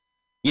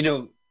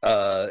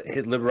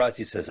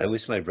 Liberace says, I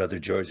wish my brother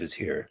George was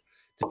here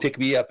to pick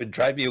me up and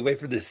drive me away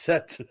from this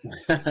set.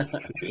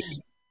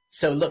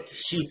 So look,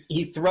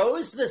 he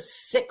throws the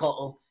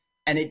sickle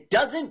and it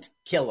doesn't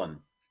kill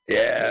him.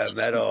 Yeah,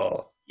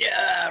 metal.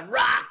 Yeah,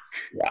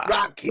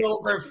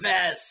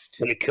 Rocktoberfest.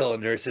 Gonna kill a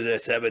nurse in a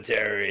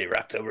cemetery.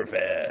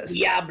 Rocktoberfest.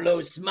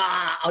 Diablo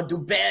Sma a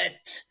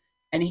Dubet.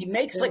 And he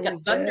makes like a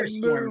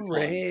thunderstorm.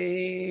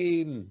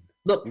 Rain.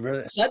 Look,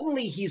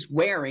 suddenly he's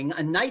wearing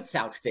a knight's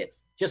outfit.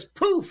 Just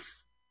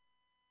poof.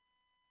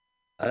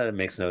 That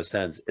makes no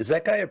sense. Is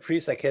that guy a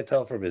priest? I can't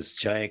tell from his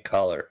giant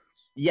collar.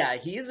 Yeah,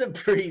 he's a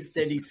priest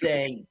and he's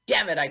saying,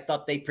 damn it, I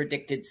thought they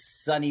predicted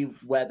sunny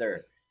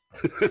weather.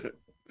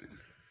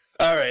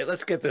 All right,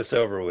 let's get this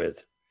over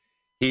with.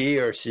 He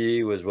or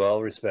she was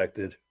well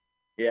respected.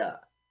 Yeah.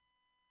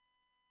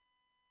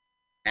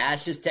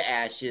 Ashes to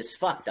ashes.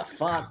 Fuck the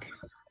fuck.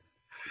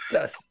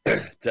 Dust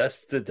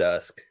to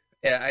dusk.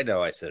 Yeah, I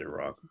know I said it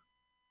wrong.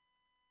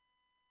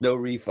 No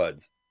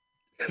refunds.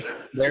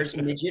 There's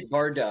Midget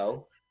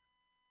Bardot.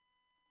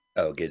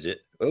 Oh, Gidget.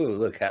 Oh,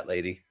 look, Hat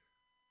Lady.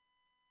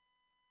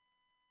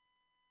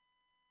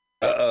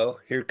 Uh-oh,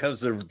 here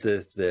comes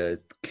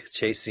the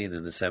chase scene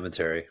in the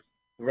cemetery.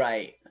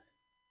 Right.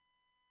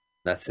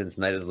 Not since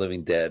Night of the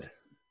Living Dead.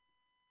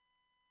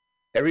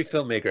 Every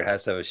filmmaker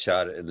has to have a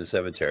shot in the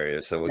cemetery.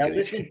 If someone now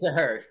listen to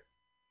her.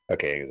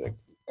 Okay, exactly.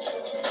 They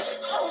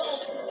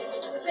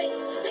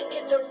think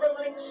it's a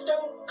Rolling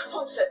Stone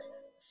concert.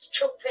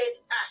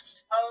 Stupid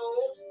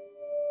assholes.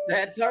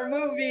 That's our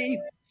movie.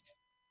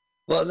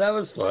 Well, that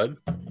was fun.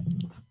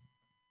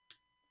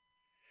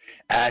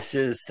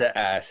 Ashes to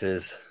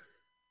ashes.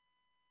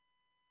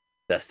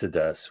 Dust to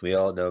dust. We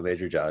all know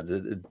Major Tom's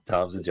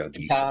a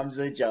junkie. Tom's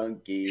a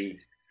junkie.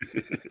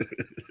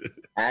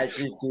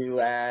 Ashes to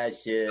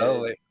ashes.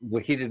 Oh, wait.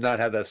 Well, he did not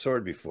have that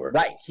sword before.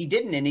 Right, he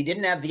didn't, and he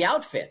didn't have the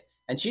outfit.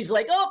 And she's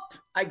like, oh,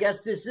 I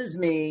guess this is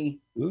me.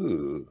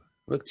 Ooh,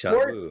 look,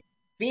 John.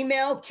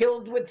 Female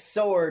killed with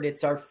sword.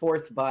 It's our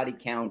 4th body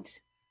count.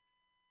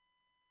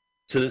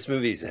 So this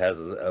movie has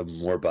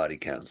more body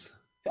counts.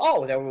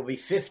 Oh, there will be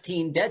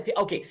 15 dead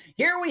people. Okay,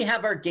 here we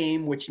have our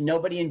game, which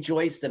nobody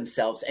enjoys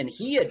themselves. And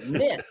he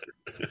admits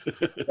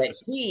that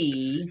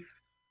he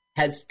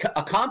has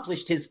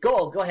accomplished his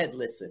goal. Go ahead,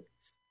 listen.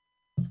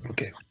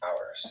 Okay.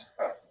 Hours.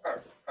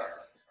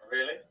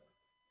 Really?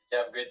 Did you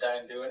have a good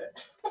time doing it?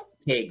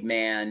 Pig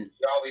man.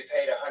 Y'all be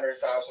paid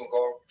 100,000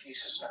 gold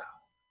pieces now.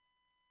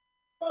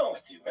 What's wrong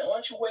with you, man? Why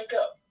don't you wake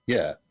up?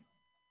 Yeah.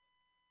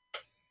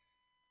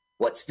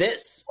 What's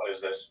this? What is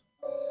this?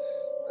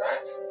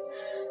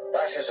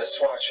 That is a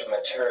swatch of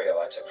material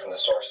I took from the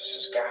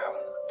sorceress's gown.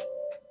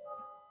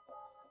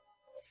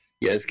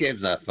 Yeah, this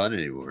game's not fun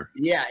anymore.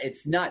 Yeah,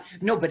 it's not.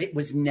 No, but it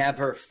was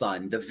never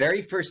fun. The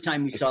very first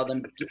time we saw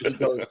them, he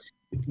goes,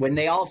 when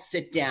they all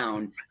sit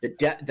down,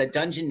 the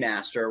dungeon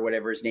master or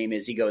whatever his name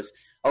is, he goes,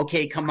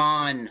 okay, come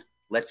on,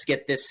 let's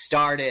get this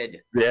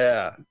started.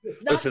 Yeah.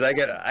 Listen, I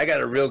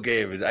got a real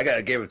game. I got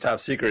a game of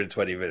Top Secret in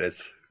 20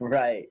 minutes.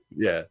 Right.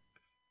 Yeah.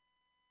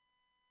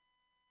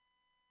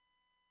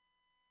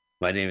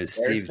 My name is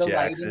Steve Jackson. There's the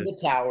light in the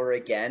tower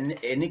again,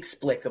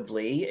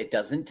 inexplicably. It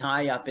doesn't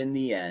tie up in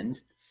the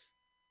end.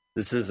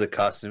 This is a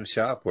costume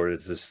shop, or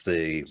is this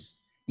the...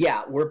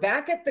 Yeah, we're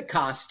back at the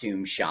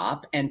costume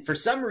shop, and for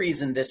some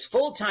reason, this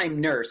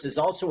full-time nurse is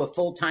also a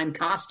full-time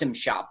costume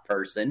shop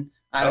person.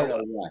 I don't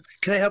know why.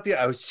 Can I help you?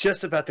 I was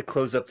just about to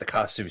close up the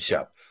costume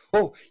shop.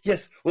 Oh,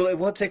 yes. Well, it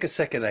won't take a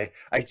second. I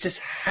just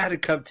had to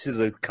come to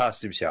the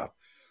costume shop.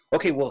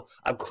 Okay, well,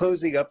 I'm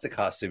closing up the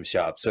costume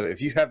shop, so if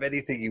you have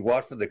anything you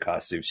want from the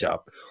costume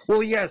shop,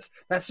 well, yes,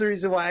 that's the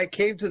reason why I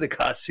came to the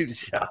costume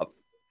shop.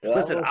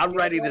 Listen, I'm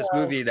writing this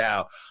movie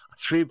now.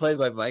 Screenplay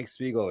by Mike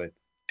Spiegelman.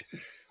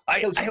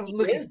 So she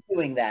is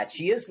doing that.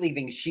 She is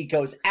leaving. She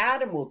goes,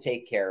 Adam will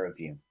take care of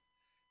you.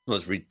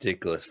 Most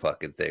ridiculous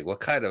fucking thing. What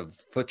kind of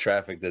foot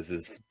traffic does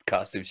this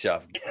costume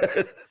shop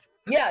get?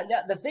 Yeah, no,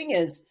 the thing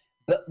is,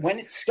 but when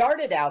it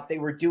started out, they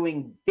were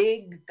doing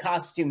big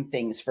costume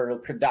things for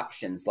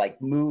productions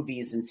like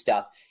movies and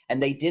stuff.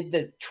 And they did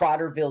the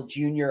Trotterville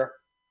Junior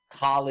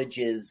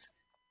College's,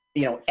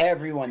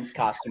 everyone's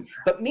costume.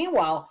 But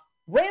meanwhile,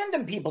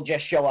 random people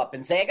just show up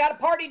and say, I got a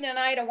party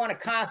tonight. I want a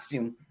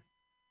costume.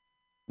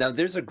 Now,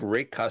 there's a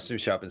great costume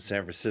shop in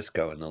San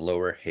Francisco in the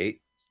Lower Haight.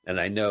 And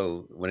I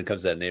know when it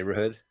comes to that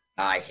neighborhood.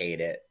 I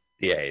hate it.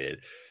 Yeah, I hate it.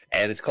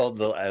 And it's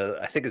called,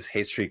 I think it's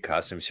Haight Street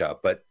Costume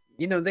Shop. But,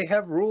 they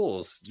have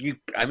rules.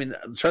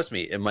 Trust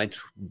me, in my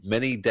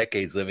many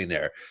decades living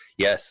there,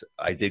 yes,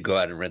 I did go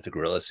out and rent a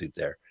gorilla suit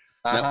there.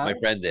 My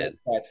friend did.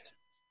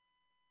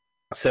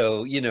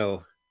 So,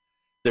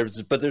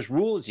 there's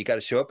rules. You got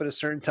to show up at a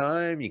certain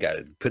time. You got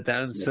to put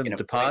down some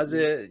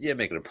deposit. Yeah,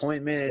 make an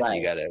appointment. Right.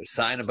 You got to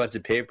sign a bunch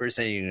of papers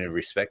saying you're going to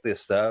respect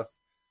this stuff.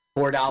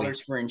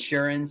 $4 for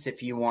insurance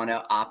if you want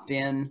to opt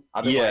in.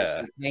 Otherwise,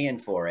 you're paying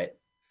for it.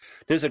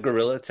 There's a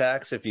gorilla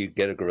tax if you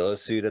get a gorilla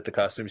suit at the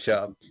costume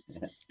shop.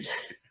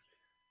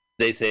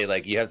 They say,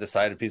 you have to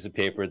sign a piece of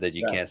paper that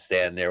you can't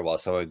stand there while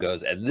someone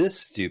goes, and this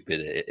stupid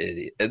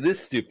idiot, and this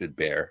stupid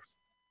bear.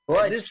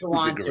 Well, it's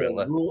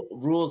Toronto.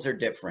 Rules are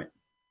different.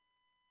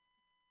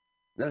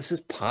 No, this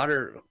is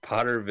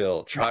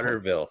Trotterville.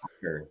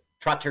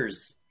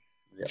 Trotters.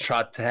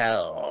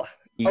 Trottel.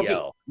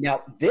 Okay,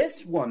 now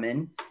this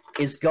woman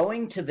is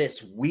going to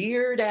this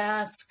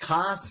weird-ass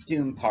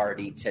costume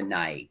party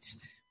tonight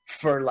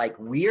for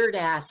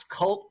weird-ass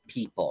cult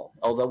people,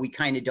 although we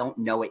kind of don't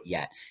know it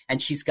yet. And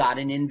she's got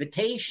an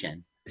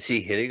invitation. Is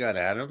she hitting on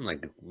Adam?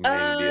 Maybe be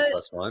a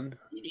 +1?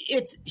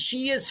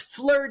 She is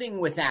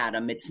flirting with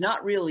Adam. It's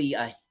not really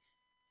a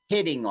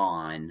hitting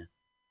on.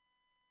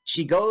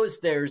 She goes,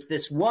 there's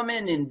this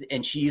woman,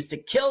 and she used to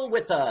kill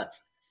with a...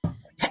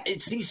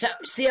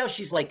 See how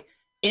she's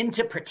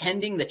into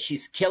pretending that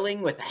she's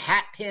killing with a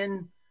hat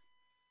pin?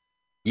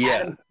 Yeah.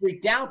 Adam's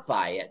freaked out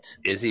by it.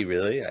 Is he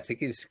really? I think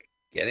he's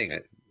getting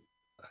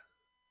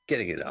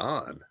it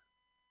on.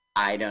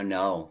 I don't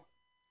know.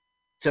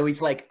 So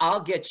he's like, I'll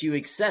get you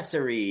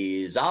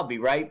accessories. I'll be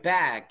right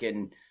back.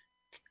 And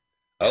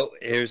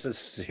here's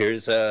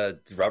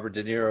Robert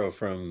De Niro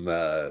from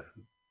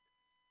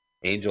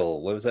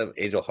Angel. What was that?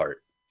 Angel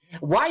Heart.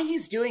 Why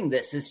he's doing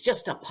this is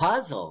just a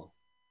puzzle.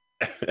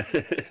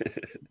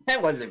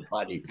 That wasn't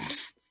funny.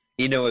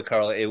 You know what,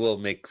 Carl? It will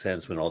make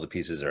sense when all the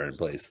pieces are in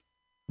place.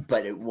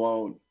 But it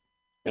won't.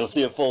 You'll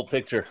see a full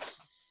picture.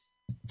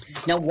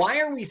 Now, why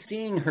are we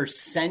seeing her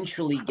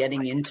sensually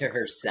getting into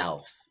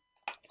herself?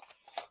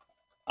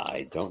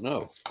 I don't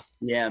know.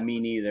 Yeah, me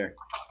neither.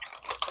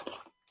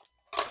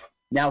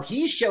 Now,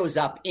 he shows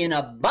up in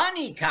a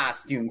bunny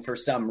costume for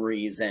some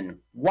reason.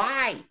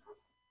 Why?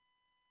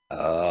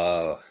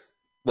 Well,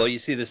 you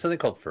see, there's something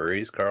called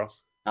furries, Carl.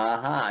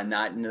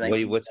 Not in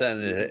Wait, what's that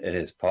in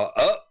his paw?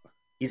 Oh!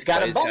 He's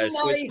got a bunny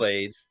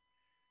switchblade.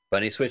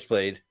 Bunny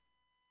switchblade.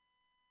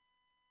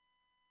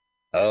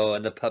 Oh,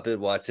 and the puppet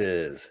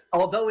watches.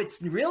 Although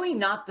it's really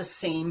not the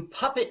same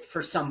puppet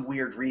for some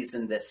weird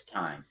reason this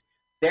time.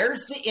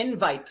 There's the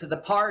invite to the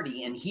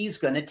party, and he's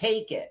going to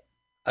take it.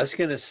 I was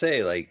going to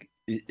say,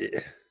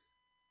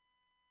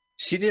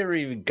 she never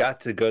even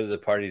got to go to the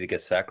party to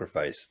get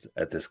sacrificed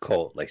at this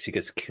cult. She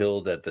gets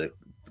killed at the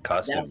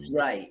costume. That's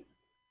right.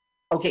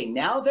 Okay,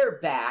 now they're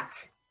back.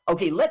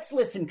 Okay, let's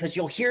listen because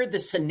you'll hear the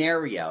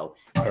scenario.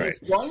 All He's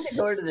going to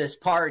go to this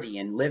party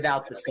and live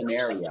out the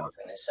scenario.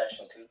 In this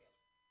session too.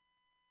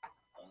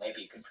 Well,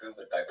 maybe you can prove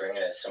it by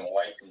bringing us some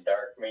white and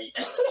dark meat.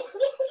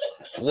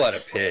 What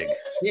a pig!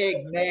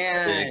 Big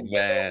man. Big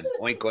man.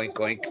 Oink oink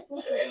oink.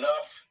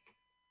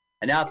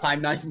 Enough.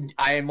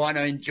 I want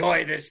to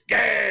enjoy this game.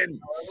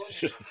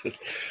 By the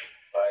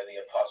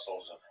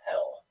apostles of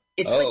hell.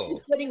 It's like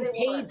he's getting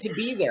paid to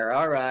be there.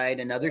 All right,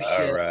 another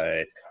shit. All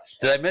right.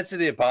 Did I mention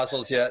the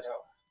apostles yet?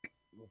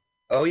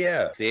 Oh,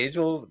 yeah. The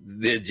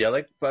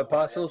angelic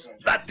apostles?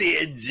 Not the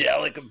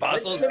angelic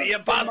apostles, the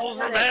apostles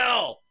from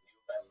hell.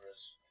 New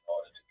members in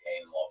order to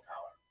gain more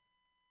power.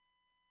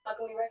 How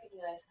can we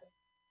recognize them?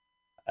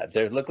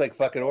 They look like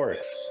fucking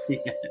orcs.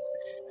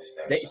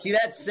 See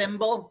that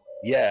symbol?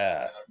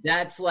 Yeah.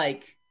 That's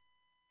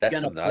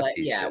some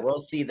Nazi shit.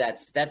 We'll see.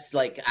 That's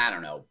I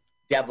don't know,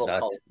 devil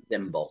cult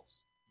symbol.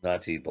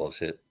 Nazi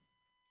bullshit.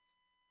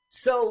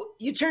 So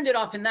you turned it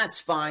off, and that's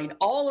fine.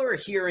 All we're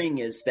hearing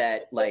is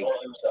that,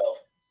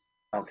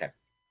 okay.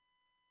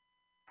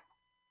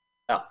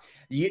 Oh,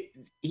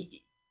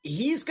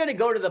 he's going to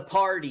go to the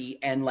party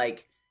and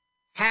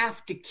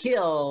have to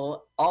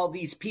kill all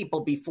these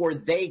people before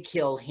they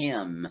kill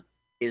him.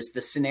 Is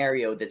the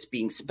scenario that's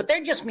being, but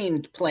they're just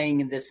playing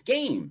in this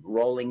game,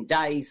 rolling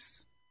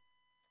dice.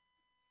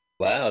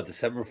 Wow,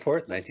 December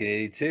 4th,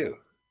 1982.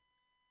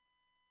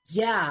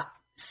 Yeah,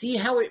 see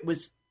how it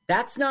was.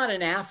 That's not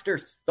an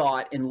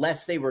afterthought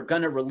unless they were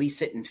going to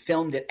release it and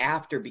filmed it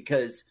after,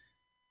 because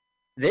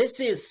this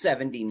is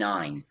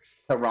 79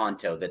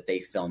 Toronto that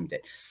they filmed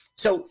it.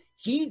 So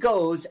he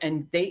goes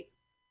and the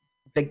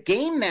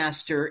game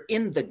master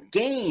in the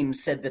game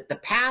said that the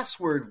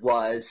password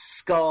was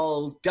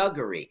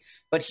skullduggery.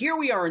 But here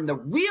we are in the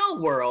real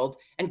world,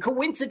 and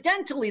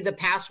coincidentally, the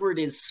password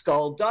is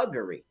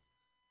skullduggery.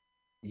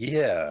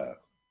 Yeah.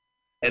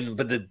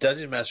 But the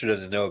dungeon master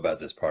doesn't know about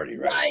this party,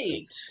 right?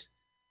 Right.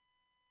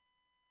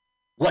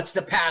 What's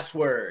the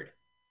password?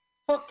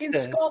 Fucking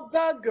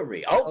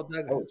skullduggery. Oh,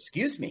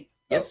 excuse me.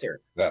 Yes,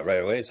 sir.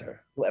 Right away, sir.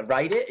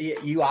 Right.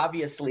 You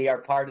obviously are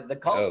part of the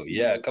cult. Oh,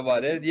 yeah. Come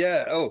on in.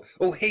 Yeah.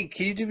 Oh, hey,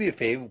 can you do me a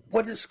favor?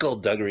 What does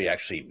skullduggery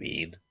actually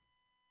mean?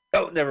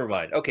 Oh, never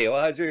mind. Okay,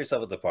 well, enjoy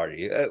yourself at the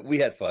party. We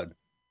had fun.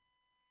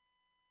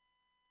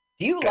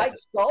 Do you like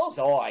skulls?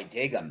 Oh, I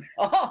dig them.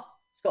 Oh,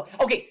 skull.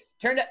 Okay,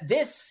 turn up.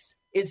 This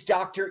is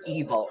Dr.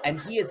 Evil, and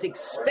he is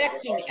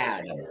expecting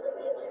Adam.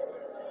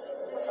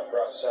 I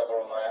brought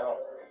several of my own.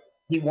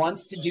 He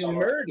wants to do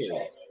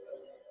murders.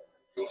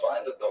 You'll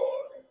find the door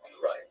on the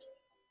right.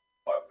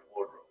 Marked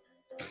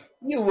wardrobe.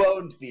 You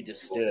won't be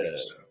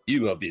disturbed.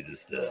 You won't be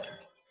disturbed.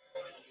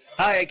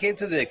 Hi, I came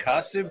to the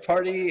costume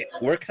party.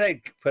 Where can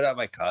I put on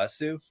my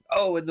costume?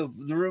 Oh, in the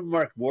room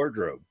marked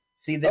wardrobe.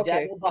 See the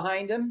devil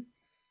behind him?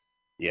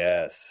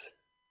 Yes.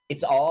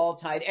 It's all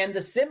tied. And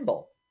the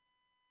symbol.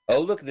 Oh,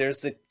 look, there's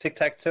the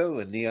tic-tac-toe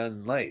and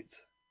neon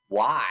lights.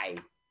 Why?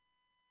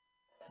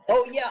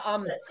 Oh, yeah,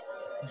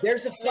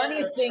 there's a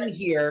funny thing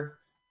here.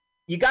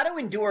 You got to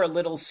endure a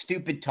little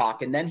stupid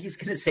talk, and then he's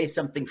going to say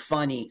something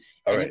funny,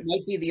 and it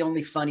might be the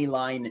only funny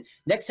line.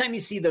 Next time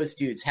you see those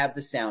dudes, have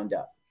the sound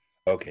up.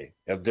 Okay.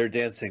 They're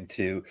dancing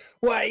to,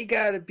 why you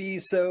gotta be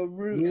so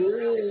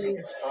rude?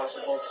 It's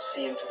possible to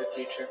see into the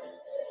future.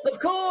 Of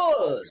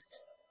course.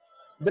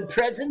 The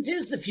present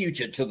is the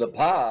future to the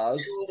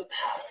past. To the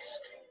past.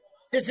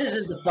 This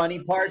isn't the funny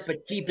part,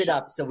 but keep it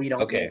up so we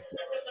don't miss it.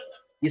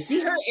 You see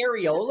her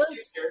areolas?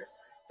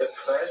 The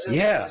present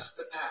is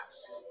the past.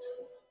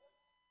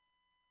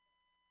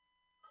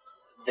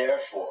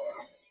 Therefore,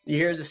 you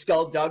hear the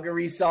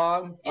skullduggery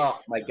song? Oh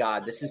my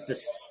God, this is the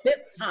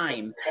 5th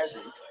time. The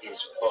present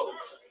is both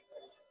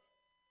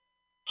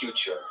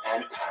future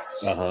and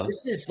past. Uh-huh.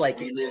 This is like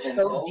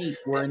so deep.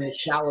 We're in the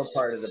shallow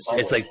part of the boat.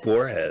 It's like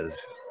Borges.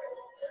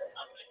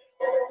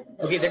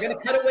 Okay, they're going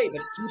to cut away,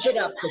 but keep it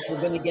up because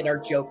we're going to get our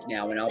joke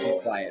now, and I'll be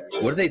quiet.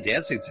 What are they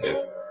dancing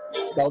to?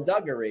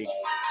 Skullduggery.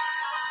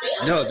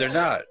 No, they're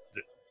not.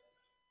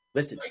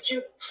 Listen. Could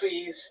you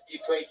please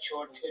deflate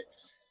your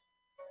tits?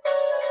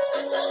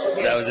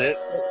 Okay. That was it?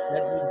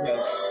 That's the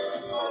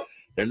joke.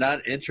 They're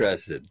not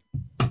interested.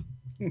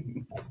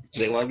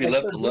 They want to be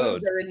left alone.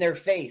 Are in their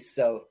face,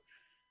 so.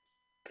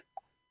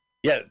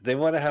 Yeah, they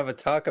want to have a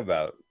talk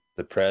about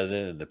the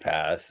present and the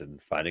past and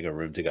finding a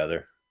room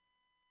together.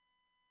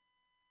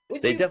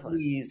 Would you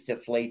please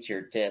deflate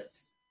your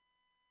tits?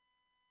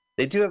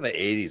 They do have an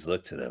 80s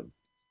look to them.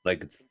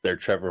 Like they're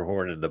Trevor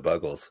Horn and the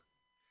Buggles.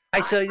 I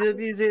saw you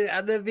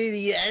on the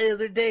video the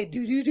other day.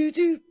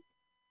 Do.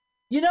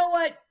 You know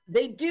what?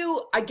 They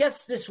do. I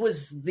guess this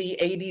was the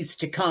 80s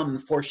to come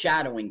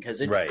foreshadowing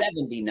because it's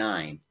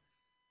 79.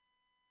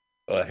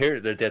 Here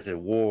they're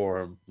dancing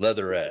warm,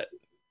 leatherette.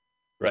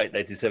 Right?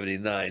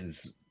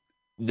 1979's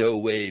no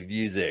wave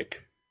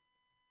music.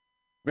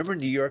 Remember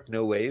New York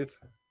No Wave?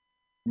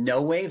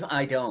 No Wave?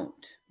 I don't.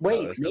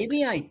 Wait,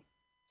 maybe I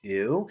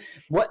do.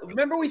 What?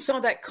 Remember we saw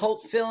that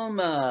cult film?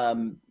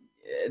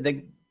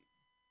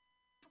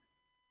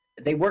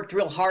 They worked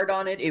real hard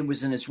on it. It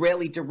was an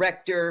Israeli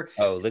director.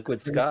 Oh,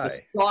 Liquid Sky.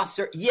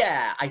 Saucer.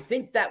 Yeah, I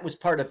think that was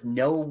part of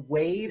No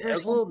Wave. It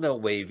was a little no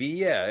wavy.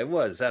 Yeah, it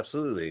was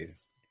absolutely.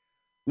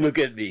 Look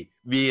at me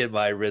and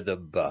my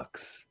rhythm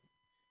bucks.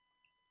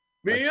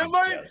 Me and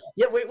my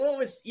wait, what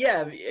was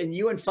and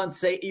you and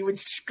Fonseca, you would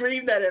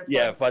scream that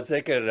at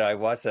Fonseca and I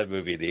watched that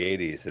movie in the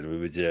 80s and we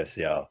would just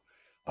yell,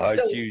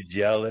 aren't you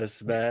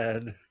jealous,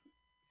 man?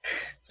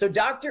 So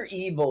Dr.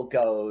 Evil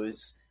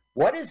goes,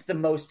 what is the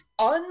most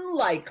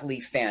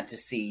unlikely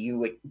fantasy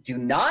you do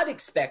not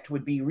expect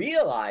would be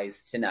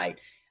realized tonight?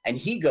 And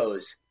he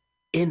goes,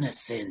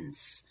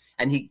 innocence.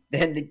 And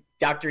then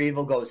Dr.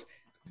 Evil goes,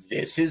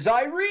 this is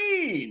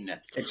Irene.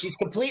 And she's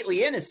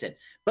completely innocent.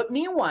 But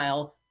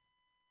meanwhile,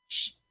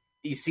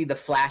 you see the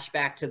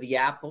flashback to the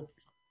apple?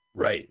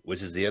 Right,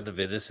 which is the end of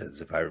innocence,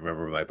 if I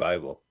remember my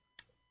Bible.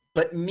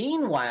 But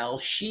meanwhile,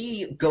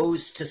 she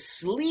goes to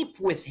sleep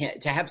with him,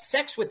 to have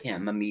sex with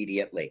him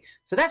immediately.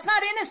 So that's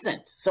not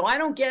innocent. So I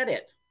don't get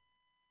it.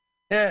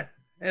 Yeah,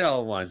 it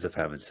all winds up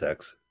having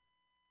sex.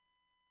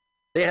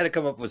 They had to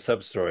come up with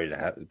some story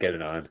to get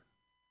it on.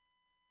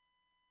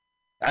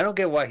 I don't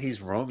get why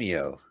he's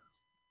Romeo.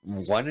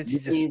 Why didn't you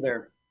just...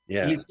 Either.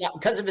 Yeah,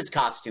 because of his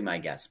costume, I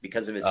guess.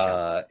 Because of his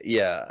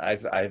yeah,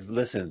 I've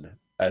listened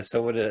as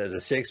someone as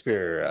a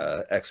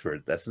Shakespeare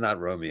expert. That's not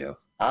Romeo.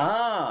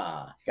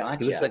 Ah,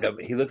 gotcha.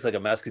 He looks like a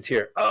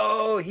musketeer.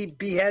 Oh, he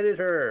beheaded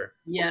her.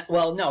 Yeah,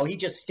 well, no, he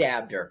just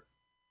stabbed her.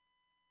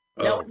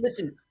 Oh. Now,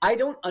 listen, I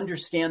don't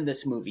understand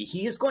this movie.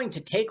 He is going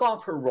to take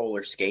off her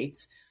roller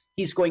skates.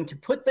 He's going to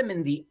put them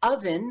in the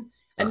oven,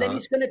 and then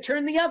he's going to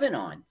turn the oven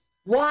on.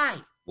 Why?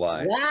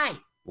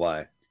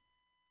 Why?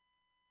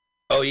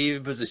 Oh, he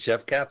even puts a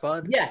chef cap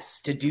on?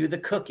 Yes, to do the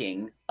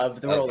cooking of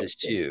the roller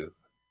skates. Shoe.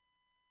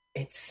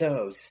 It's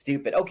so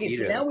stupid. Okay,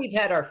 so now we've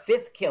had our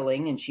 5th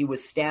killing, and she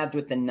was stabbed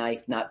with a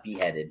knife, not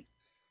beheaded.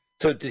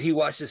 So did he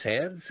wash his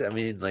hands? I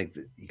mean, like,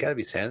 you got to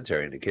be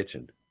sanitary in the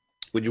kitchen.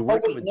 When you're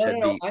working with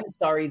no, I'm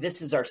sorry. This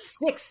is our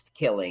 6th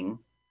killing.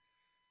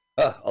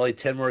 Only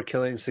 10 more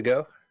killings to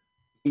go?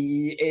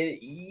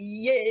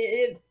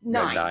 Yeah,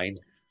 9.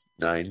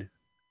 9.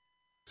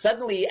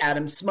 Suddenly,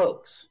 Adam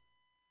smokes.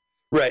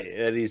 Right,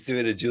 and he's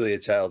doing a Julia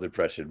Child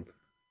impression.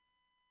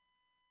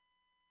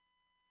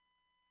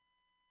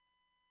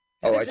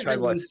 I tried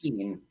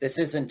watching. This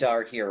isn't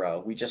our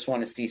hero. We just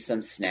want to see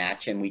some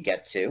Snatch, and we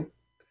get to.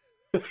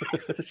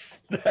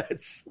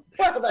 Snatch.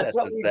 Well, that's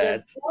what we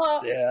just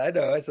saw. Yeah, I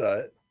know. I saw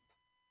it.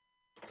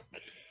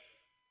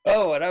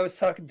 Oh, and I was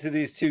talking to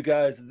these 2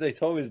 guys, and they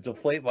told me to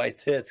deflate my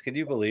tits. Can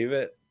you believe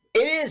it?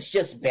 It is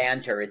just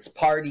banter. It's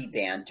party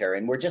banter,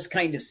 and we're just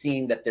kind of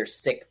seeing that they're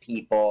sick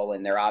people,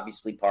 and they're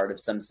obviously part of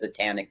some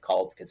satanic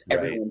cult because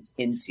everyone's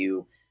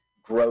into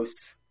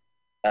gross,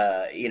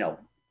 everyone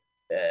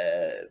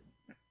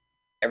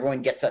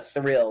gets a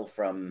thrill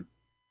from.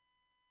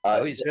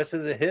 He's dressed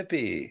as a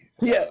hippie.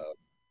 Yeah,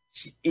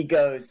 he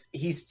goes.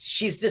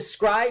 She's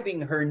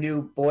describing her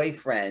new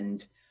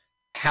boyfriend,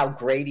 how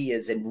great he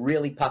is, and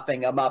really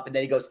puffing him up, and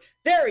then he goes,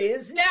 "There he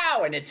is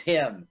now," and it's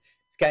him.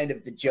 It's kind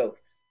of the joke.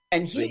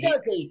 And he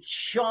does a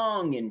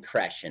Chong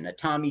impression, a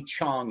Tommy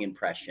Chong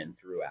impression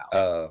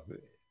throughout.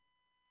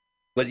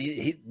 But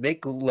he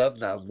Make Love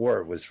Not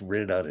War was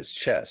written on his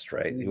chest,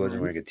 right? Mm-hmm. He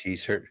wasn't wearing a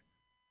T-shirt.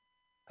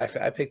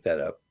 I picked that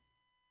up.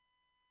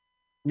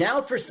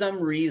 Now, for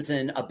some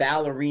reason, a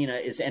ballerina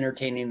is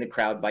entertaining the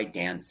crowd by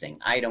dancing.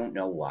 I don't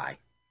know why.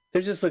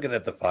 They're just looking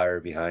at the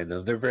fire behind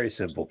them. They're very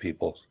simple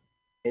people.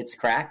 It's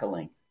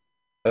crackling.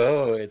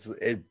 Oh,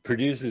 it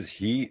produces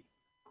heat.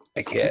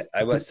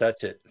 I must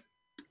touch it.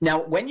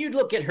 Now, when you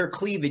look at her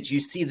cleavage, you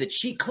see that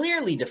she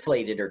clearly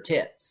deflated her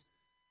tits.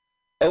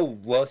 Oh,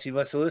 well, she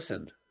must have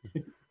listened.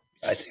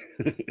 This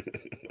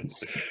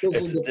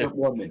is a different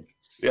woman.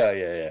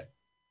 Yeah.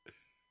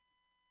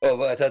 Oh,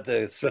 well, I thought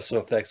the special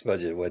effects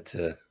budget went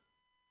to...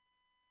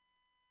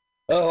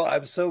 Oh,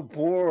 I'm so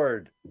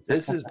bored.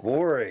 This is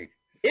boring.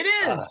 It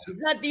is. He's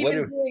not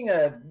even doing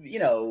a,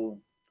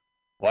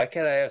 Why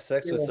can't I have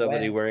sex with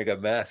somebody wearing a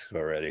mask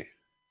already?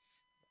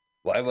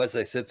 Why must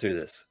I sit through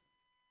this?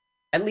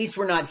 At least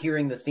we're not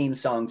hearing the theme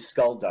song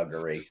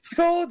Skullduggery.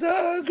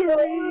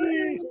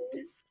 Skullduggery!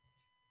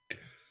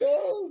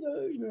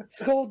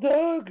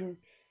 Skullduggery!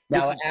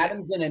 Now,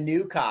 Adam's in a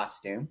new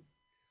costume.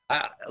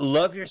 I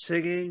love your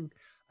singing.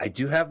 I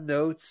do have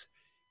notes.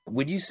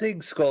 When you sing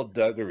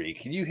Skullduggery,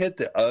 can you hit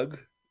the UG?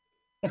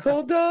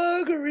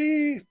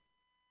 Skullduggery!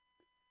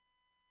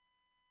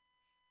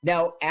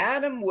 Now,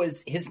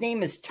 his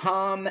name is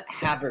Tom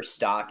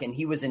Haverstock, and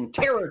he was in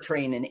Terror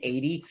Train in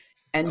 80.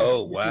 And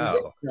wow.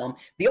 This film,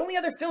 the only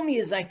other film he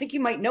is, I think you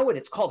might know it,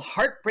 it's called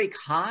Heartbreak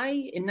High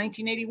in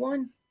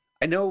 1981.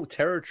 I know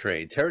Terror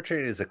Train. Terror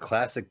Train is a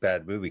classic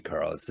bad movie,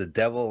 Carl. It's the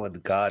devil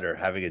and God are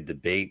having a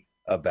debate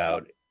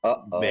about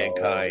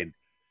mankind.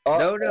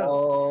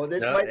 No.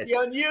 This might be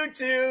on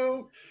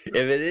YouTube. If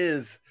it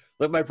is,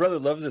 look, my brother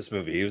loves this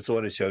movie. He was the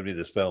one who showed me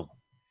this film.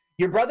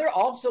 Your brother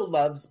also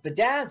loves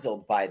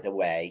Bedazzled, by the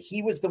way.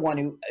 He was the one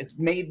who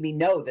made me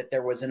know that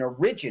there was an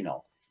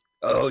original.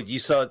 Oh, you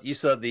saw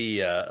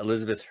the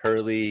Elizabeth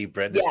Hurley,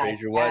 Brenda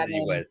Fraser one? And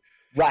you went,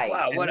 right.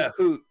 Wow, what a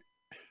hoot.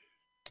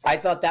 I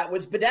thought that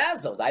was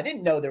Bedazzled. I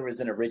didn't know there was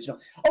an original.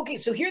 Okay,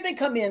 so here they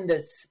come in.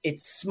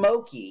 It's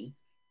Smokey.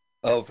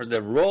 Oh, for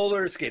the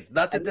roller skates,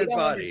 not the dead body. I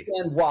don't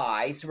understand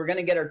why. So we're going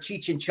to get our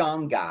Cheech and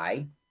Chong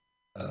guy.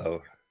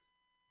 Oh.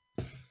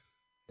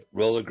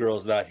 Roller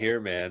Girl's not here,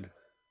 man.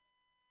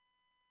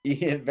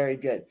 Yeah, very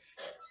good.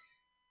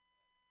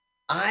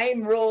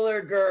 I'm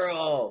Roller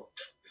Girl.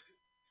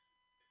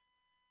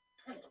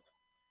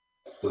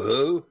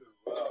 Who?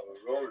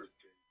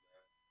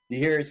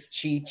 Here's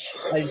Cheech.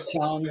 Here's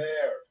Chong.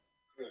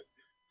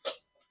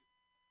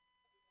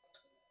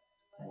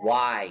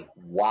 Why?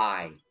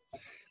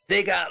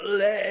 They got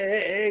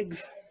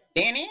legs.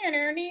 And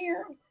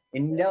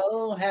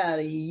know how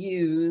to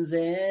use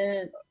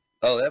it.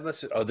 Oh,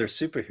 they're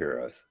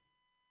superheroes.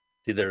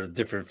 See, there's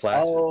different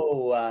flashes.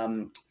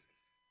 Oh,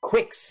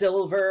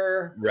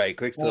 Quicksilver. Right,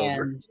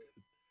 Quicksilver.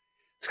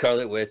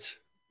 Scarlet Witch.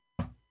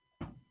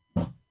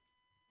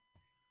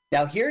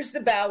 Now, here's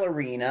the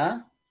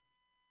ballerina.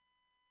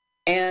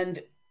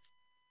 And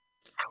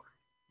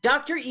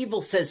Dr.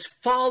 Evil says,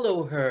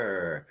 follow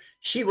her.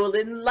 She will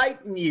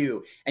enlighten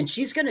you. And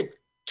she's going to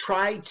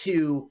try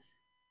to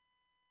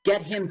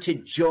get him to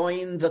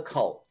join the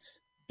cult,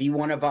 be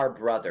one of our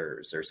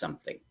brothers or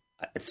something.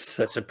 It's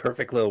such a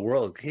perfect little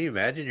world. Can you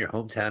imagine your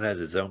hometown has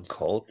its own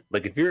cult?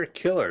 Like, if you're a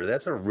killer,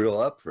 that's a real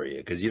up for you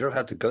because you don't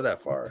have to go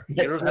that far.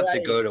 You don't have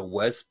to go to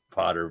West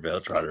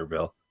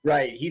Trotterville.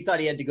 Right. He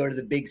thought he had to go to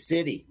the big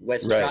city,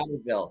 West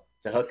Trotterville.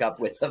 to hook up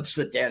with a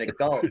satanic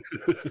cult.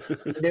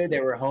 I knew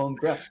they were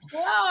homegrown.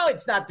 Oh,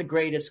 it's not the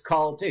greatest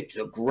cult. It's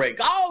a great.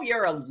 Oh,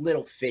 you're a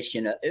little fish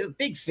in a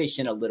big fish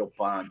in a little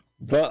pond.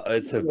 But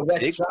it's a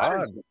big Charterville.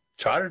 pond.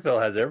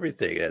 Charterville has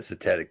everything. It has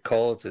satanic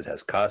cults. It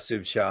has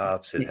costume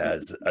shops. It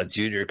has a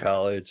junior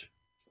college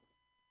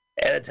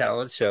and a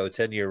talent show,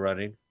 10-year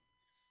running.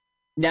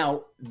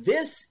 Now,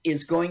 this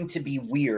is going to be weird.